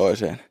johonkin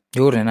toiseen.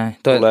 Juuri näin.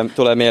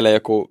 Tulee mieleen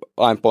joku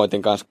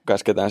aimpointin kanssa, kun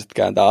käsketään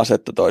sitten kääntää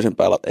asetta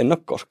toisinpäin, että en ole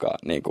koskaan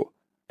niin kuin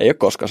ei ole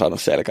koskaan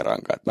saanut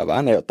selkärankaa, että mä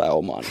väännän jotain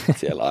omaa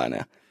siellä aina.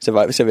 Ja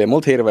se vie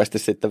multa hirveästi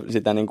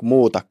sitä niin kuin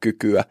muuta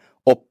kykyä,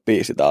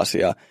 oppii sitä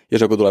asiaa.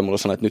 Jos joku tulee mulle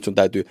sanoa, että nyt sun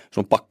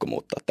on pakko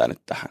muuttaa tämä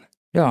nyt tähän.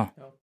 Joo,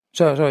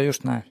 se on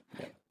just näin.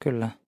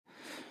 Kyllä.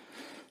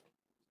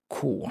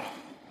 Cool.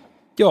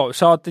 Joo,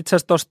 sä oot itse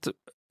asiassa tuosta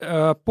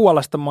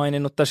Puolasta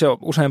maininnut tässä jo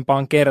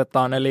useampaan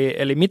kertaan,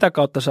 eli mitä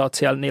kautta sä oot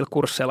siellä niillä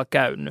kursseilla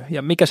käynyt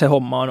ja mikä se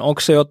homma on?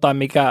 Onko se jotain,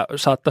 mikä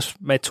saattaisi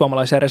meitä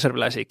suomalaisia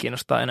reserviläisiä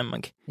kiinnostaa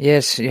enemmänkin?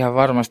 Jes, ihan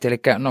varmasti.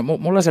 Eli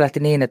mulla se lähti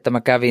niin, että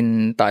mä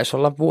kävin, taisi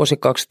olla vuosi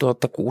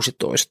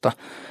 2016,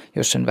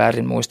 jos sen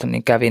väärin muistan,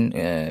 niin kävin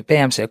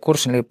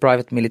PMC-kurssin, eli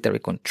Private Military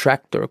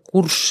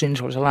Contractor-kurssin.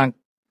 Se oli sellainen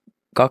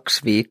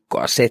 2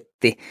 viikkoa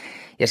setti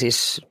ja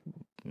siis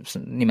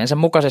nimensä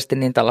mukaisesti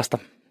niin tällaista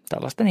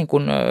niin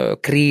kuin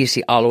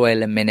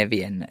kriisialueille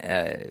menevien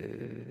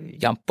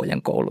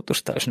jamppojen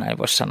koulutusta, jos näin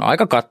voisi sanoa.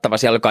 Aika kattava,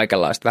 siellä oli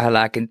kaikenlaista, vähän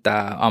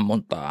lääkintää,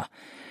 ammuntaa,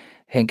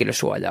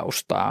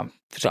 henkilösuojausta.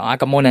 Se on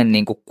aika monen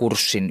niin kuin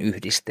kurssin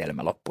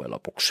yhdistelmä loppujen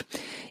lopuksi.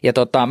 Ja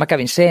mä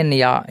kävin sen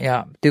ja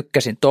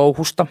tykkäsin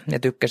touhusta ja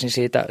tykkäsin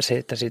siitä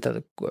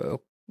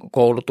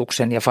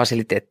koulutuksen ja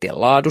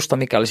fasiliteettien laadusta,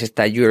 mikä oli siis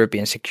tämä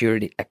European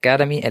Security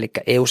Academy, eli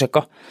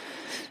EUSECA.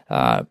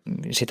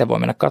 Sitä voi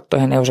mennä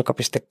katsomaan ihan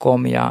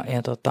euseka.com ja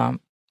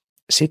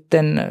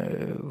sitten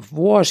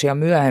vuosia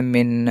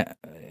myöhemmin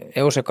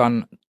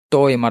Eusekan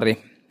toimari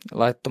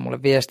laittoi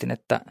mulle viestin,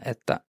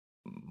 että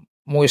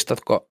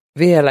muistatko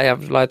vielä, ja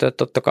laitoin, että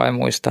totta kai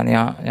muistan,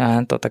 ja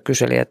hän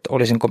kyseli, että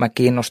olisinko mä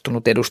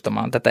kiinnostunut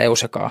edustamaan tätä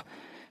Eusekaa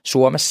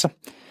Suomessa.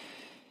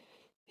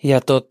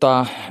 Ja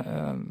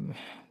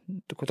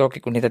toki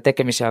kun niitä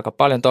tekemisiä aika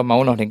paljon, mä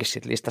unohdinkin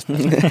siitä listasta.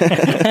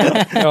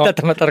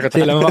 Tätä mä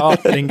tarkoitan. Sillä mä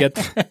ajattelinkin,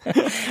 että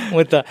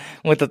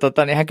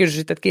mutta niin hän kysyi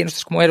sitten, että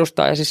kiinnostaisiko mun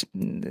edustaa, ja siis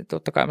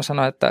totta kai mä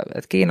sanoin, että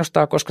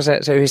kiinnostaa, koska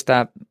se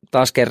yhdistää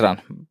taas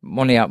kerran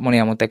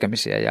monia mun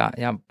tekemisiä,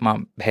 ja mä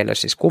oon heille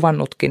siis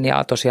kuvannutkin,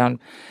 ja tosiaan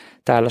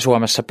täällä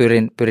Suomessa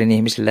pyrin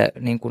ihmisille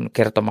niin kuin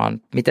kertomaan,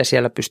 mitä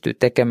siellä pystyy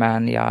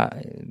tekemään,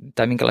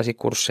 tai minkälaisia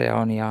kursseja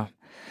on, ja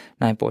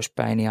näin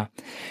poispäin, ja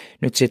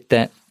nyt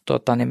sitten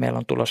niin meillä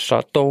on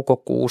tulossa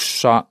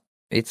toukokuussa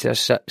itse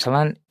asiassa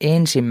sellainen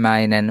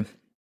ensimmäinen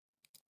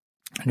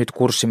nyt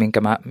kurssi,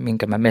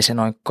 minkä mä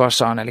mesenoin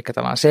kasaan, eli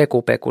tällainen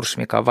CQP-kurssi,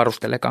 mikä on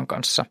Varustelekan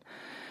kanssa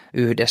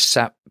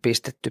yhdessä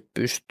pistetty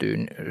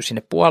pystyyn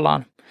sinne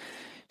Puolaan.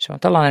 Se on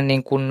tällainen,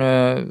 niin kuin,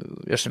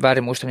 jos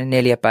väärin muistan, niin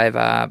 4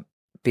 päivää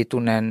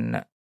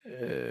pituinen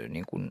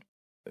niin kuin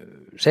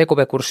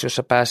CQP-kurssi,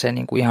 jossa pääsee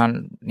niin kuin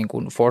ihan niin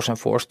kuin Force and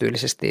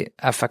Force-tyylisesti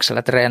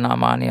FX:llä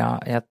treenaamaan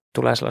ja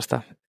tulee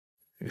sellaista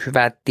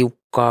hyvää,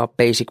 tiukkaa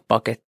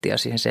basic-pakettia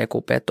siihen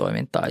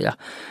CQP-toimintaan ja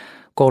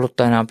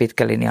kouluttajana on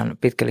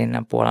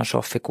pitkälinjan Puolan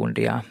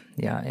soffikundi ja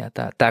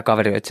tämä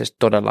kaveri on itse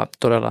asiassa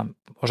todella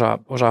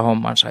osaa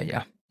hommansa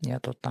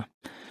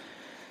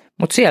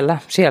mutta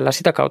siellä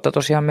sitä kautta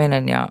tosiaan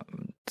menen ja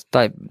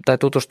tai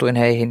tutustuin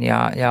heihin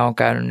ja olen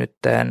käynyt nyt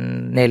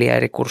 4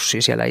 eri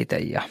kurssia siellä itse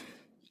ja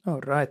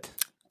all right.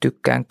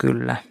 Tykkään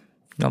kyllä.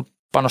 Ne on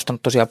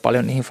panostanut tosiaan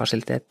paljon niihin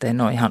fasiliteetteihin,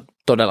 ne on ihan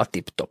todella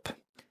tip-top.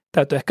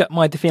 Täytyy ehkä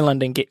Mighty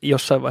Finlandinkin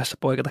jossain vaiheessa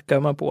poikata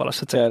käymään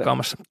Puolassa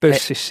tsekkaamassa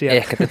pössissä.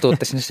 Ehkä te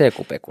tuutte sinne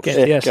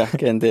CQP-kurssiin.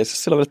 Kenties,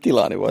 jos sillä on vielä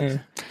tilaa, niin voit.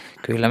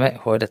 Kyllä me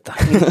hoidetaan.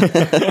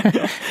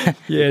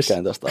 Yes.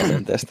 Tykkään tuosta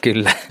asenteesta.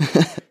 Kyllä.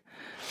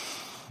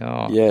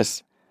 Joo.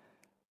 Yes.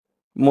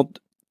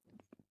 Mutta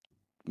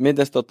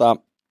mites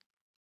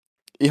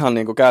ihan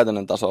niin kuin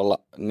käytännön tasolla,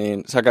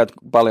 niin sä käyt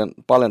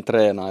paljon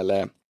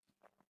treenailee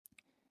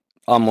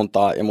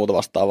ammuntaa ja muuta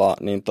vastaavaa,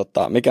 niin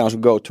mikä on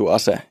sun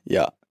go-to-ase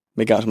ja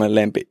mikä on semmoinen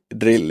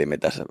lempidrilli,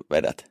 mitä sä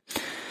vedät?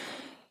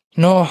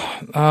 No,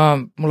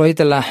 mulla on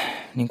itsellä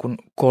niin kuin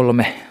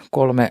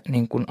kolme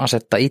niin kuin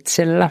asetta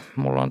itsellä.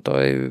 Mulla on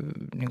toi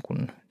niin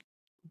kuin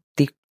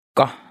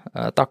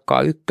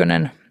takkaa 1,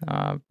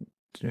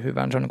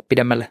 hyvä, se on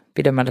niin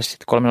pidemmälle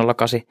sitten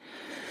 308.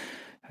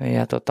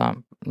 Ja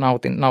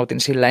nautin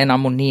sillä, en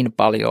ammu niin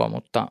paljon,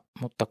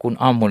 mutta kun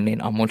ammun,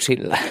 niin ammun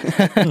sillä.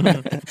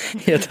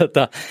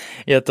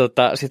 ja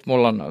sitten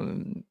mulla on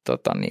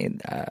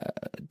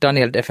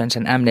Daniel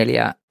Defensen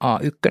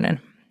M4A1,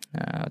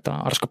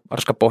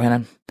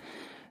 arskapohjainen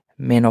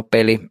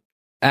menopeli,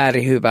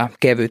 äärihyvä,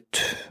 kevyt,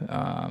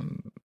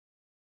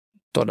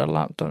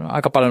 todella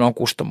aika paljon on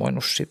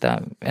kustomoinut sitä.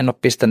 En ole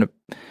pistänyt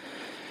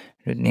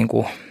nyt niin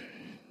kuin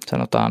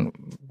sanotaan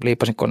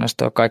liipasin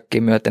koneistoa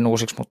kaikkiin myöten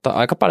uusiksi, mutta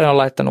aika paljon on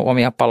laittanut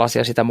omia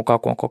palasia sitä mukaan,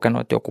 kun on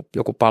kokenut, että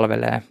joku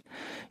palvelee.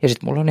 Ja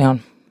sitten mulla on ihan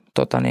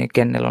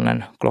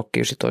kennelonen Glock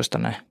 19,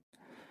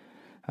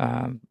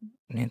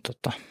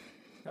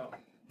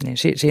 niin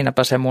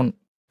siinäpä se mun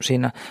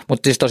siinä,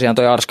 mutta siis tosiaan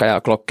toi Arska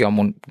ja Glock on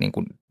mun, niin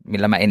kuin,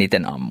 millä mä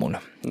eniten ammun.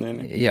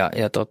 Niin. Ja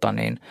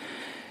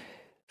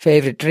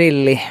favorite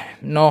drilli,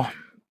 no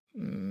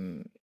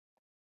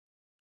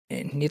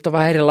niitä on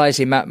vähän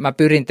erilaisia. Mä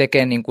pyrin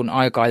tekemään niin kuin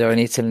aika ajoin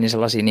itselleni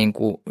sellaisia niin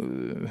kuin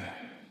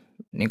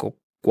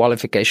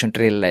qualification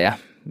drillejä,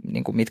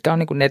 niin kuin mitkä on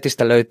niin kuin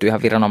netistä löytyy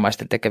ihan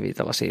viranomaisten tekeviä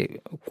tällaisia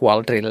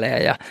qual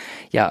drillejä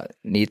ja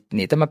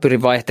niitä mä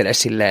pyrin vaihtelemaan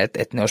silleen,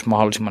 että ne olisi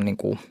mahdollisimman niin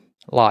kuin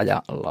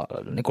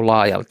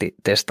laajalti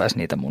testaisi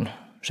niitä mun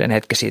sen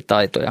hetkisiä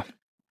taitoja.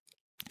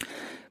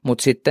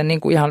 Mutta sitten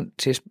niin kuin ihan,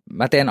 siis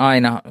mä teen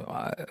aina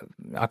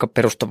aika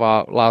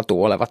perustavaa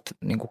laatua olevat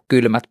niin kuin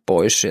kylmät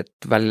pois,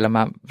 että välillä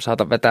mä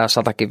saatan vetää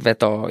 100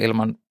 vetoa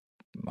ilman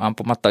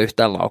ampumatta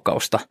yhtään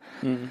laukausta,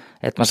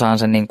 että mä saan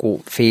sen niin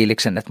kuin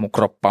fiiliksen, että mun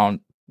kroppa on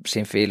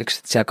siinä fiiliksessä,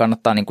 että siellä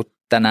kannattaa niin kuin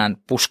tänään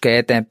puskea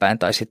eteenpäin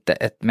tai sitten,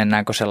 että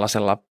mennäänkö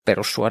sellaisella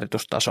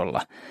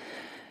perussuoritustasolla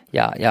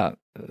ja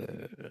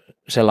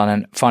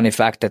sellainen funny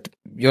fact, että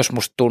jos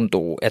musta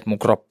tuntuu, että mun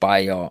kroppa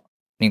ei ole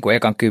niin kuin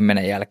ekan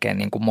 10 jälkeen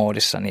niin kuin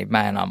moodissa, niin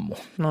mä en ammu.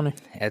 Noniin.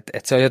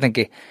 Et se on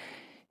jotenkin,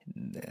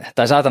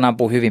 tai saatan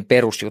ampua hyvin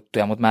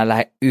perusjuttuja, mutta mä en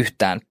lähde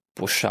yhtään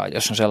pushaa,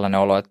 jos on sellainen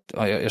olo, että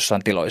on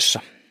jossain tiloissa.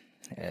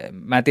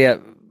 Mä en tiedä,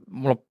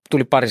 mulla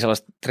tuli pari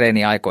sellaista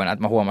treeniä aikoina,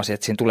 että mä huomasin,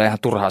 että siinä tulee ihan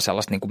turhaa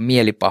sellaista niin kuin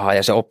mielipahaa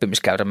ja se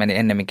oppimiskäyrä meni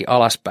ennemminkin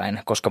alaspäin,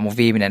 koska mun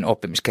viimeinen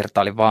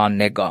oppimiskerta oli vaan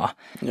negaa.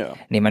 Joo.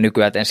 Niin mä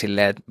nykyään teen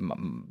silleen, että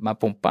mä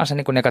pumppaan sen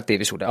niin kuin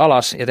negatiivisuuden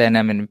alas ja teen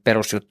enemmän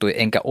perusjuttuja,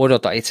 enkä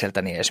odota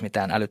itseltäni edes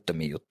mitään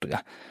älyttömiä juttuja.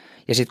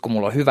 Ja sitten kun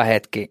mulla on hyvä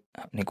hetki,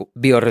 niin kuin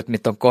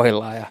biorytmit on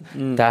kohdillaan ja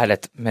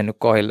tähdet mennyt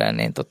kohdilleen,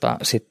 niin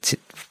sit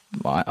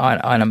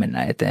aina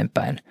mennään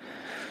eteenpäin.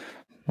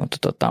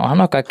 Mutta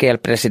onhan on kaikki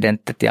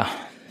el-presidenttit ja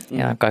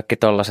kaikki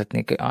tollaset,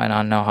 niin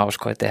aina ne on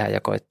hauskoja tehdä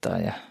ja koittaa.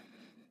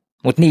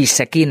 Mutta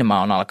niissäkin mä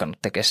oon alkanut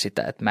tekemään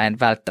sitä, että mä en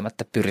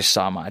välttämättä pyri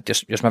saamaan. Että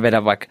jos mä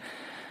vedän vaikka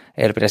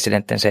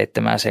el-presidentin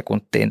 7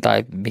 sekuntiin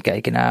tai mikä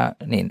ikinä,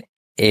 niin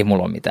ei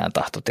mulla ole mitään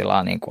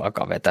tahtotilaa niin kuin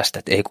alkaa vetää sitä,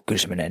 että ei kun kyllä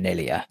se menee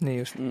 4. Niin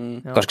just,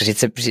 koska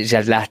sitten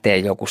sieltä lähtee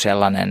joku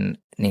sellainen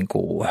niin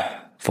kuin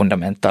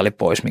fundamentaali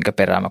pois, minkä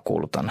perään mä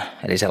kuulutan,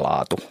 eli se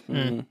laatu.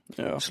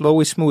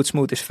 Slow is smooth,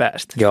 smooth is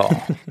fast.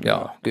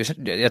 Joo, kyllä se,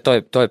 ja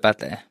toi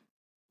pätee.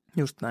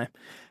 Just näin.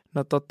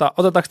 No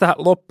otetaanko tähän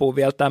loppuun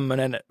vielä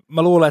tämmöinen,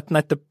 mä luulen, että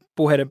näiden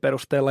puheiden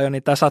perusteella jo,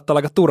 niin tämä saattaa olla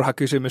aika turha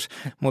kysymys,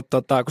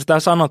 mutta kun sitä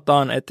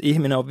sanotaan, että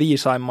ihminen on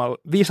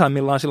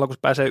viisaimmillaan silloin, kun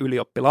pääsee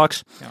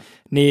ylioppilaaksi,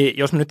 niin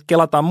jos me nyt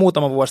kelataan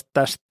muutama vuosi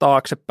tästä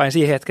taaksepäin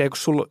siihen hetkeen, kun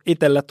sulla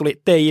itsellä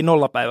tuli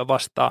TI-0-päivä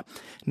vastaan,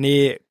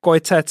 niin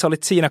koit sä, että sä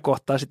olit siinä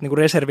kohtaa sitten niinku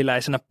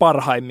reserviläisenä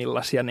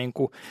parhaimmillasi ja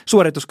niinku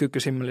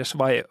suorituskykyisimmällesi,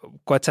 vai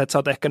koit sä, että sä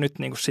oot ehkä nyt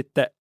niinku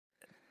sitten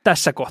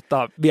tässä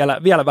kohtaa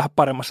vielä vähän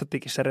paremmassa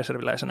tikissä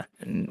reserviläisenä?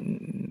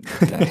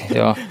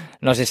 Joo,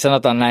 no siis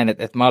sanotaan näin,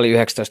 että mä olin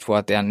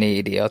 19-vuotiaan niin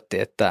idiootti,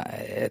 että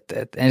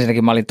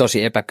ensinnäkin mä olin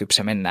tosi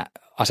epäkypsä mennä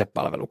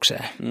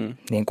asepalvelukseen,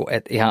 niin kuin,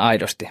 että ihan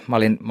aidosti.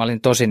 Mä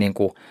olin tosi niin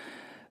kuin,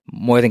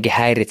 mua jotenkin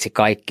häiritsi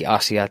kaikki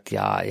asiat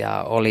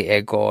ja oli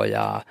ego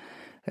ja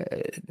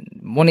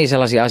moni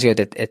sellaisia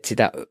asioita, että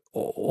sitä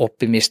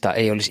oppimista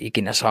ei olisi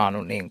ikinä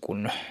saanut niin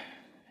kuin.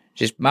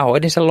 Siis mä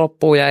hoidin sen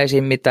loppuun ja ei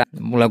siinä mitään.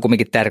 Mulle on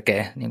kuitenkin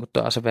tärkeä niin kuin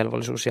tuo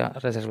asevelvollisuus ja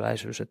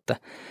reserviläisyys.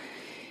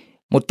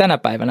 Mutta tänä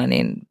päivänä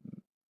niin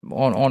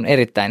on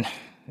erittäin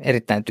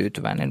erittäin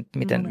tyytyväinen,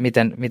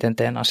 miten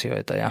teen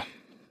asioita ja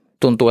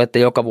tuntuu, että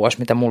joka vuosi,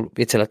 mitä mulla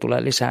itsellä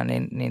tulee lisää,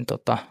 niin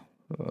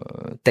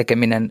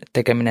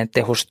tekeminen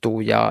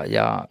tehostuu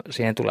ja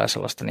siihen tulee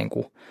sellaista niin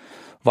kuin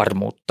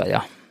varmuutta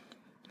ja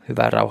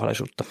hyvää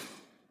rauhallisuutta.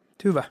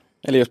 Hyvä.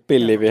 Eli jos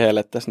pilliä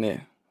vihellettäisiin,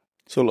 niin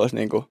sulla olisi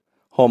niin kuin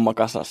homma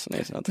kasassa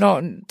niin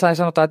sanotaan. No, tai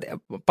sanotaan, että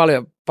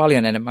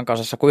paljon enemmän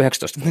kasassa kuin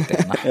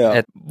 19-vuotiaana.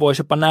 Voisi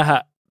jopa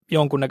nähdä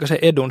jonkunnäköisen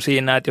edun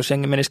siinä, että jos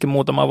jengi menisikin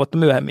muutamaa vuotta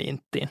myöhemmin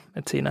inttiin.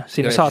 Että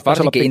siinä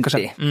saattaisi olla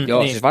pikkasen.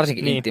 Siis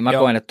varsinkin inttiin. Mä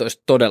koen, että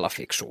olisi todella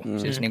fiksua.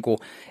 Siis niin kuin,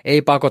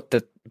 ei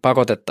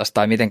pakotettaisi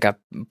tai mitenkään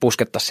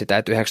puskettaisi sitä,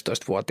 että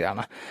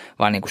 19-vuotiaana,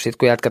 vaan niin kuin sit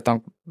kun jätkät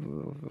on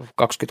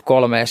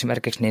 23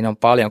 esimerkiksi, niin on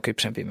paljon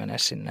kypsempi menee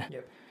sinne.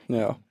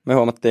 Joo, me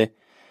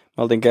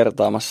oltiin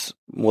kertaamassa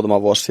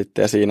muutama vuosi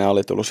sitten ja siinä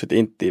oli tullut sitten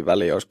inttiin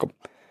väliin, olisiko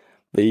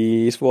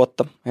 5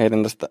 vuotta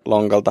heidän tästä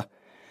lonkalta.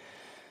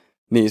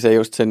 Niin se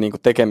just se niinku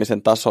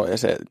tekemisen taso ja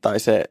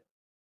se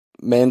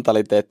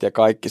mentaliteetti ja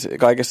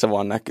kaikessa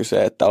vaan näkyy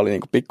se, että oli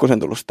niinku pikkusen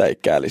tullut sitä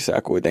ikää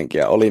lisää kuitenkin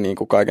ja oli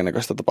niinku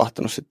kaikennäköistä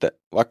tapahtunut sitten,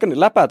 vaikka niin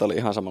läpäät oli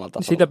ihan samalla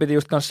tasolla. Sitä piti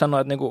just kanssa sanoa,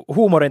 että niinku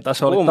huumorin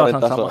taso oli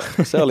tasan sama.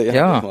 Se oli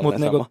ihan mutta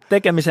niinku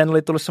tekemiseen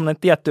oli tullut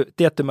semmoinen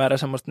tietty määrä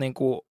semmoista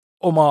niinku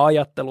omaa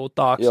ajattelua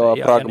taakse. Joo,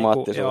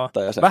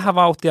 pragmaattisuutta. Ja vähän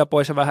vauhtia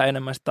pois ja vähän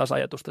enemmän sitä taas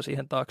ajatusta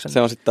siihen taakse.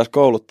 Se on sitten taas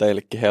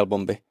kouluttajillekin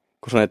helpompi,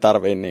 kun sun ei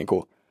tarvii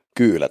niinku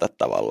kyylätä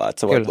tavallaan, että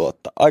sä voit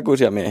luottaa.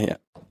 Aikuisia miehiä,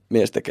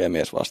 mies tekee,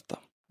 mies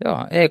vastaan.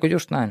 Joo, ei kun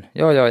just näin.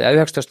 Joo, ja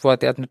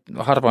 19-vuotiaat nyt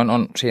harvoin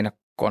on siinä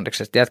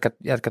kondiksessa.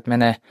 Jätkät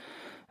menee,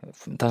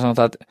 tai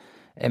sanotaan, että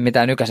en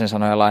mitään Nykäsen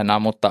sanoja lainaa,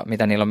 mutta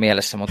mitä niillä on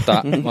mielessä,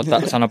 mutta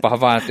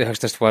sanopahan vaan, että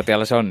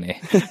 19-vuotiaalla se on niin.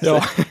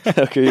 Joo,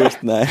 kyllä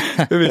just näin.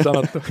 Hyvin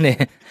sanottu. Niin,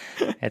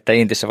 että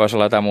intissä voisi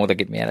olla jotain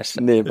muutakin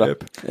mielessä. Niinpä,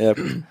 jep.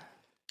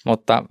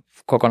 Mutta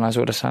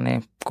kokonaisuudessaan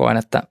niin koen,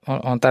 että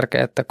on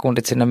tärkeää, että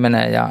kundit sinne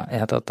menee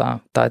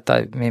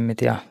tai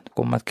mimmit ja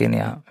kummatkin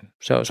ja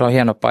se on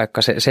hieno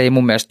paikka. Se ei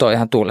mun mielestä ole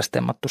ihan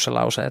tuulestemmattu se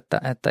lause,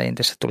 että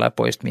intissä tulee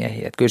pois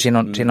miehiä. Että kyllä siinä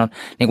on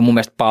niin kuin mun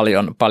mielestä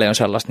paljon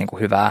sellaista niin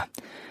kuin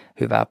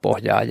hyvää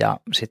pohjaa ja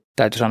sitten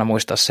täytyisi aina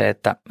muistaa se,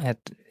 että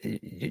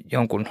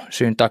jonkun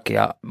syyn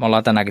takia me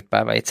ollaan tänäkin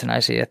päivä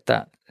itsenäisiä,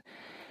 että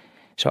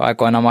se on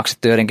aikoinaan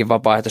maksettu joidenkin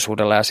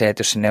vapaaehtoisuudella ja se, että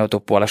jos sinne joutuu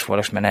puoleksi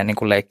vuodeksi menee niin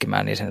kuin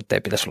leikkimään, niin se nyt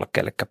ei pitäisi olla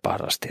kellekään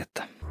pahdasti.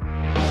 Että.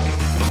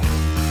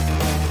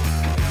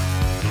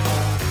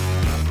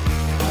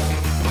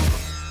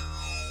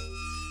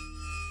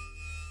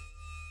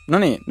 No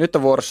niin, nyt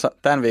on vuorossa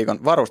tämän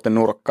viikon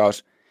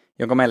varustenurkkaus,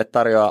 jonka meille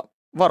tarjoaa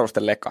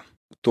varusteleka,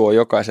 tuo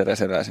jokaisen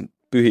reserviläisen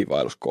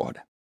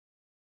pyhiinvaelluskohde.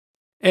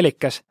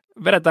 Elikkäs,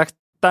 vedetäänkö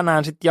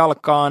tänään sitten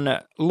jalkaan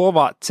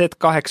Lova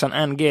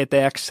Z8N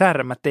GTX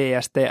Särmä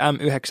TST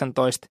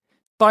M19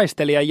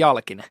 taistelijan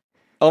jalkine.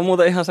 On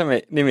muuten ihan se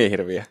nimi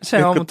hirviä.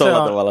 Se on, mutta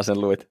tavalla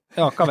sen luit.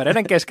 Joo,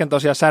 kavereiden kesken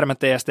tosiaan Särmä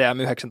TST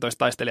M19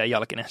 taistelijan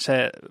jalkine.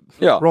 Se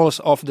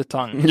rolls off the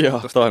tongue.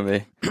 Joo,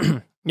 toimii.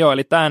 Joo,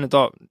 eli tämä nyt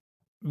on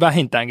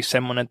vähintäänkin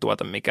semmoinen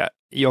tuote, mikä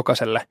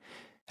jokaiselle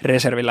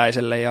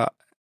reserviläiselle ja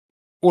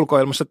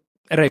ulkoilmassa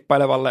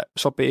reippailevalle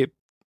sopii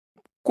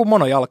kuin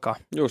monojalkaa.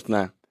 Just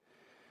näin.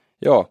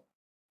 Joo,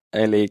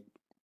 eli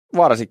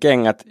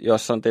varsikengät,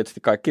 jossa on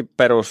tietysti kaikki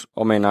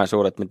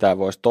perusominaisuudet, mitä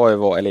voisi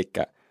toivoa, eli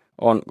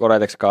on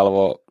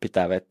Gore-Tex-kalvoa,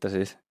 pitää vettä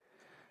siis,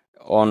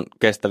 on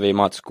kestäviä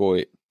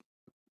matskui,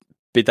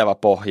 pitävä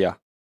pohja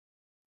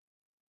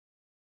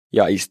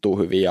ja istuu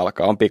hyvin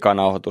jalka, on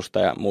pikanauhoitusta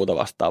ja muuta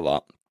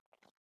vastaavaa.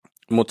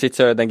 Mutta sitten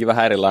se on jotenkin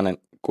vähän erilainen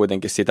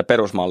kuitenkin siitä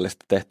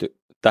perusmallista tehty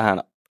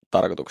tähän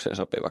tarkoitukseen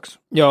sopivaksi.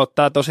 Joo,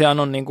 tämä tosiaan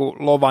on niinku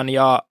Lovan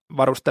ja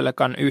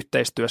Varustelekan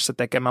yhteistyössä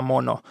tekemä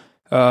mono.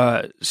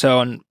 Se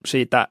on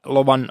siitä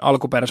Lovan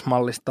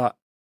alkuperäismallista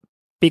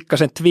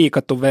pikkasen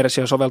twiikattu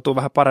versio, soveltuu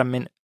vähän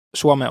paremmin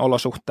Suomen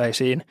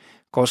olosuhteisiin,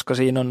 koska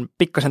siinä on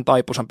pikkasen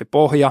taipusampi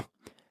pohja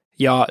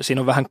ja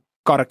siinä on vähän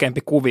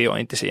karkeampi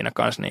kuviointi siinä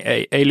kanssa, niin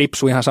ei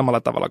lipsu ihan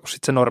samalla tavalla kuin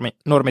sit se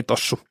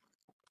normitossu.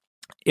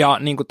 Ja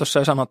niin kuin tuossa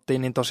jo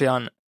sanottiin, niin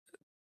tosiaan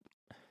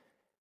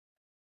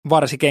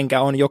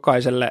varsikenkä on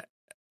jokaiselle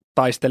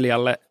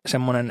taistelijalle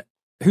semmoinen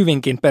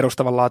hyvinkin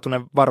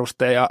perustavanlaatuinen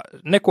varuste, ja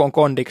ne kun on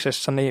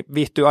kondiksessa, niin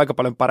viihtyy aika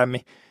paljon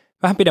paremmin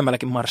vähän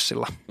pidemmälläkin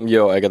marssilla.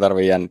 Joo, eikä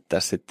tarvitse jännittää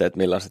sitten, että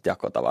millaiset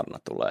jakotavarna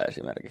tulee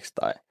esimerkiksi,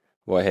 tai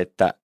voi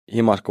heittää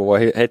kun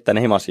voi heittää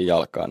ne himasiin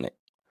jalkaan, niin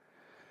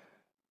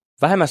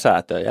vähemmän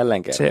säätöä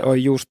jälleen kerran. Se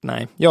on just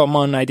näin. Joo, mä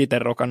oon näitä itse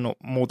rokannut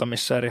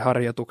muutamissa eri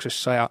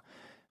harjoituksissa ja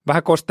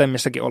vähän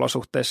kosteimmissakin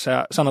olosuhteissa,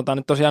 ja sanotaan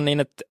nyt tosiaan niin,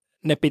 että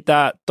ne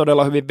pitää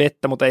todella hyvin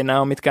vettä, mutta ei nämä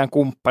ole mitkään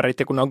kumpparit,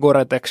 ja kun ne on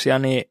Gore-Texia,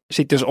 niin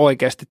sitten jos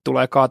oikeasti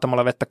tulee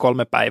kaatamalla vettä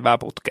 3 päivää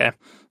putkeen,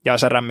 ja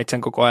sä rämmit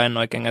sen koko ajan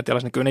noin kengät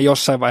jalas, niin kyllä ne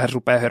jossain vaiheessa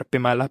rupeaa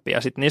hörppimään läpi,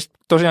 ja sitten niistä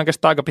tosiaan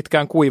kestää aika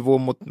pitkään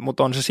kuivuun,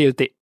 mutta on se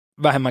silti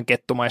vähemmän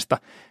kettumaista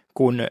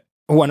kuin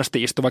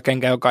huonosti istuva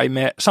kenkä, joka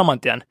imee saman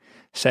tien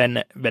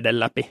sen veden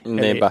läpi.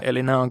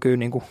 Eli nämä on kyllä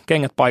niin kuin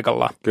kengät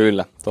paikallaan.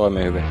 Kyllä,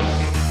 toimii hyvin.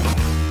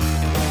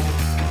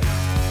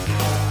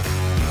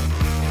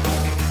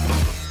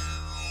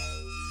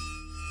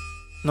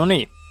 No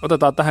niin,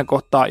 otetaan tähän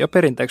kohtaan jo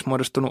perinteeksi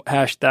muodostunut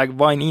hashtag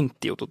vain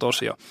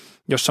intti-jutut-osio,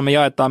 jossa me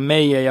jaetaan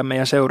meidän ja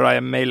meidän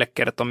seuraajien meille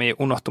kertomia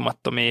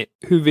unohtumattomia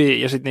hyviä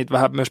ja sitten niitä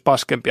vähän myös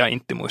paskempia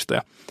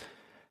inttimuistoja.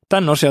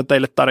 Tän osion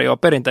teille tarjoaa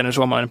perinteinen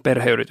suomalainen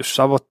perheyritys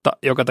Savotta,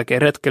 joka tekee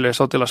retkely- ja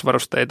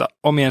sotilasvarusteita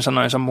omien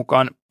sanojensa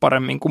mukaan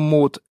paremmin kuin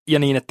muut ja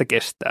niin, että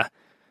kestää.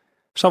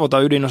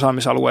 Savotan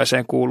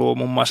ydinosaamisalueeseen kuuluu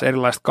muun muassa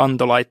erilaiset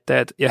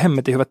kantolaitteet ja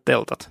hemmetin hyvät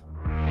teltat.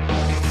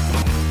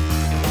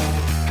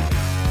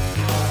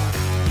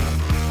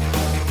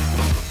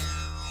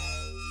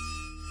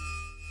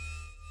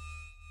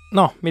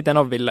 No, miten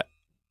on, Ville?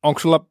 Onko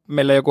sulla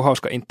meille joku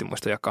hauska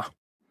inttimuisto jakaa?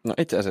 No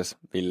itse asiassa,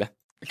 Ville,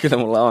 kyllä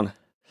mulla on.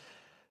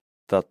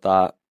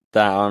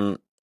 Tää on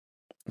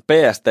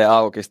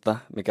PST-aukista,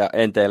 mikä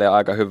enteilee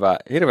aika hyvä,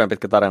 hirveän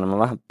pitkä tarina, mä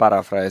vähän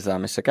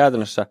parafreisaan, missä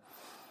käytännössä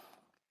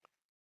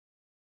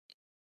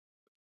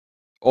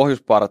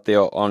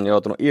ohjuspartio on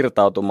joutunut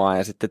irtautumaan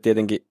ja sitten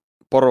tietenkin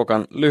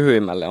porukan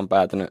lyhyimmälle on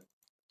päätynyt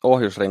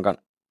ohjusrinkan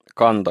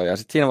kanto. Ja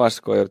sitten siinä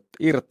vaiheessa, kun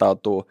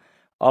irtautuu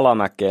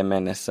alamäkeen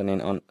mennessä,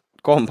 niin on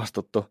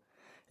kompastuttu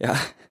ja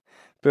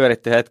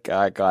pyöritty hetken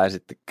aikaa ja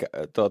sitten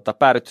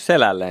päädytty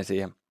selälleen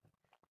siihen.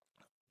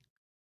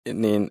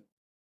 Niin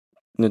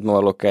nyt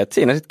mulla lukee, että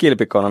siinä sitten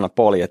kilpikonona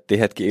poljettiin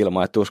hetki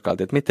ilmaa ja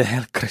tuskailtiin, että miten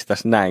helkkarissa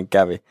tässä näin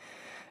kävi.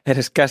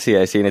 Edes käsi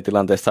ei siinä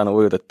tilanteessa saanut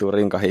ujutettua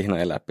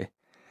rinkahihnojen läpi.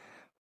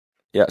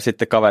 Ja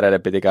sitten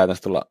kavereiden piti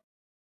käytännössä tulla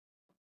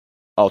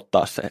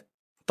auttaa se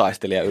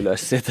taistelija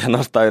ylös siitä ja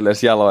nostaa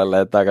ylös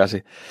jaloilleen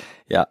takaisin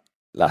ja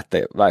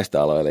lähteä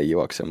väistöaloille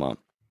juoksemaan.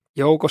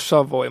 Joukossa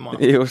on voimaa.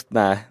 Just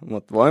näin,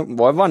 mutta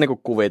voi vaan niinku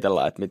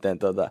kuvitella, että miten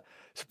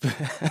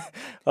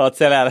oot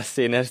selällä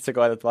siinä ja sitten sä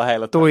koetat vaan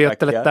heiluttaa.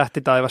 Tuijottele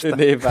tähti taivasta.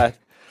 Niinpä,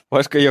 että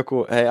voisiko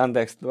joku, hei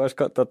anteeksi,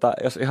 voisiko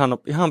jos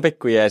ihan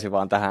pikku jeesi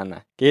vaan tähän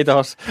näin.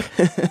 Kiitos.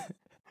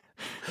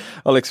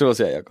 Oliko sulla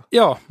siellä joku?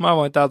 Joo, mä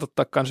voin täältä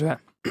ottaa kans yhden.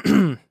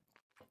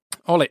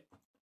 Oli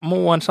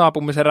muuan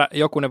saapumiserä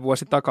jokunen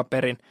vuosi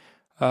takaperin.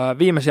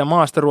 Viimeisiä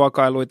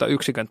maastoruokailuita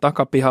yksikön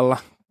takapihalla.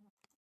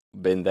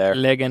 Been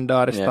there.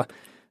 Legendaarista. Yep.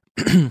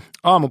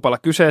 Aamupala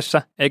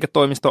kyseessä, eikä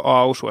toimisto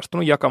AU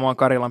suostunut jakamaan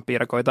Karilan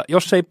piirakoita,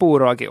 jos ei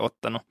puuroakin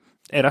ottanut.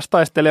 Eräs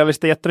taistelija oli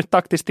sitten jättänyt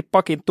taktisesti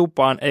pakin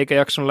tupaan, eikä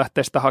jaksanut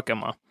lähteä sitä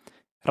hakemaan.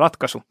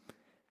 Ratkaisu.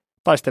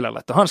 Taistelija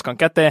laittoi hanskan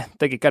käteen,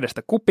 teki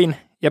kädestä kupin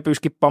ja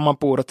pyysi kippaamaan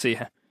puurot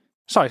siihen.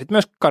 Saisit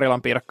myös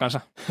Karilan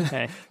piirakkansa.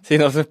 Hei.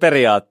 Siinä on se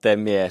periaatteen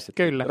mies.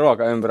 Kyllä.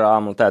 Ruokaympyrä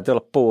aamulla täytyy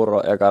olla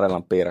puuro ja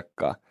Karilan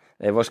piirakkaa.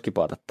 Ei voisi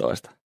kipata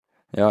toista.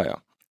 Joo.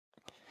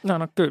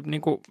 No kyllä,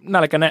 niin kuin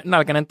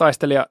nälkäinen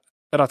taistelija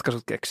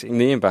ratkaisut keksii.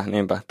 Niinpä.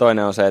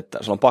 Toinen on se, että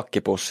sulla on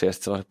pakkipussi ja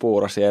sitten sulla on se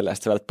puuro siellä ja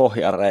sitten sä vedät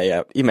pohjanreijä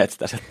ja imet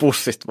sitä sieltä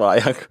pussista vaan.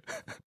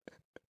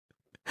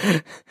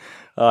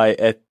 Ai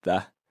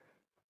että.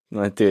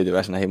 Noin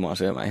tyytyväisenä himoa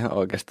syömään ihan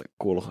oikeasta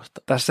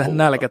kulhosta. Tässä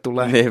nälkä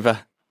tulee. Niinpä.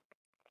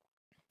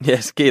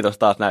 Jes, kiitos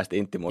taas näistä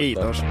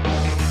inttimuistoista. Kiitos.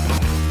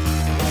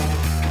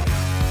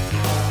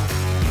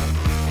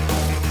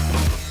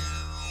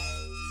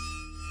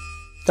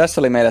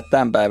 Tässä oli meidän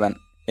tämän päivän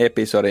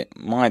episodi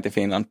Mighty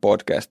Finland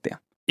podcastia.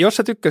 Jos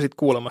sä tykkäsit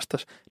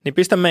kuulemastas, niin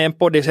pistä meidän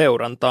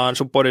podiseurantaan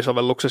sun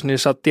podisovelluksessa, niin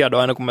saat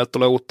tiedon aina, kun meiltä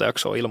tulee uutta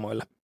jaksoa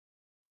ilmoille.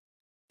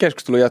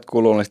 Keskustelu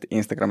jatkuu luonnollisesti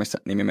Instagramissa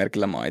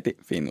nimimerkillä Mighty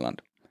Finland.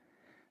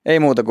 Ei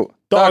muuta kuin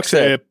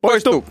taakse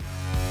poistu!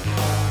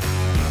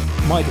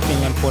 Mighty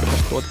Finland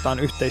podcast tuotetaan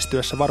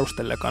yhteistyössä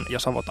Varustelekan ja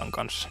Savotan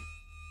kanssa.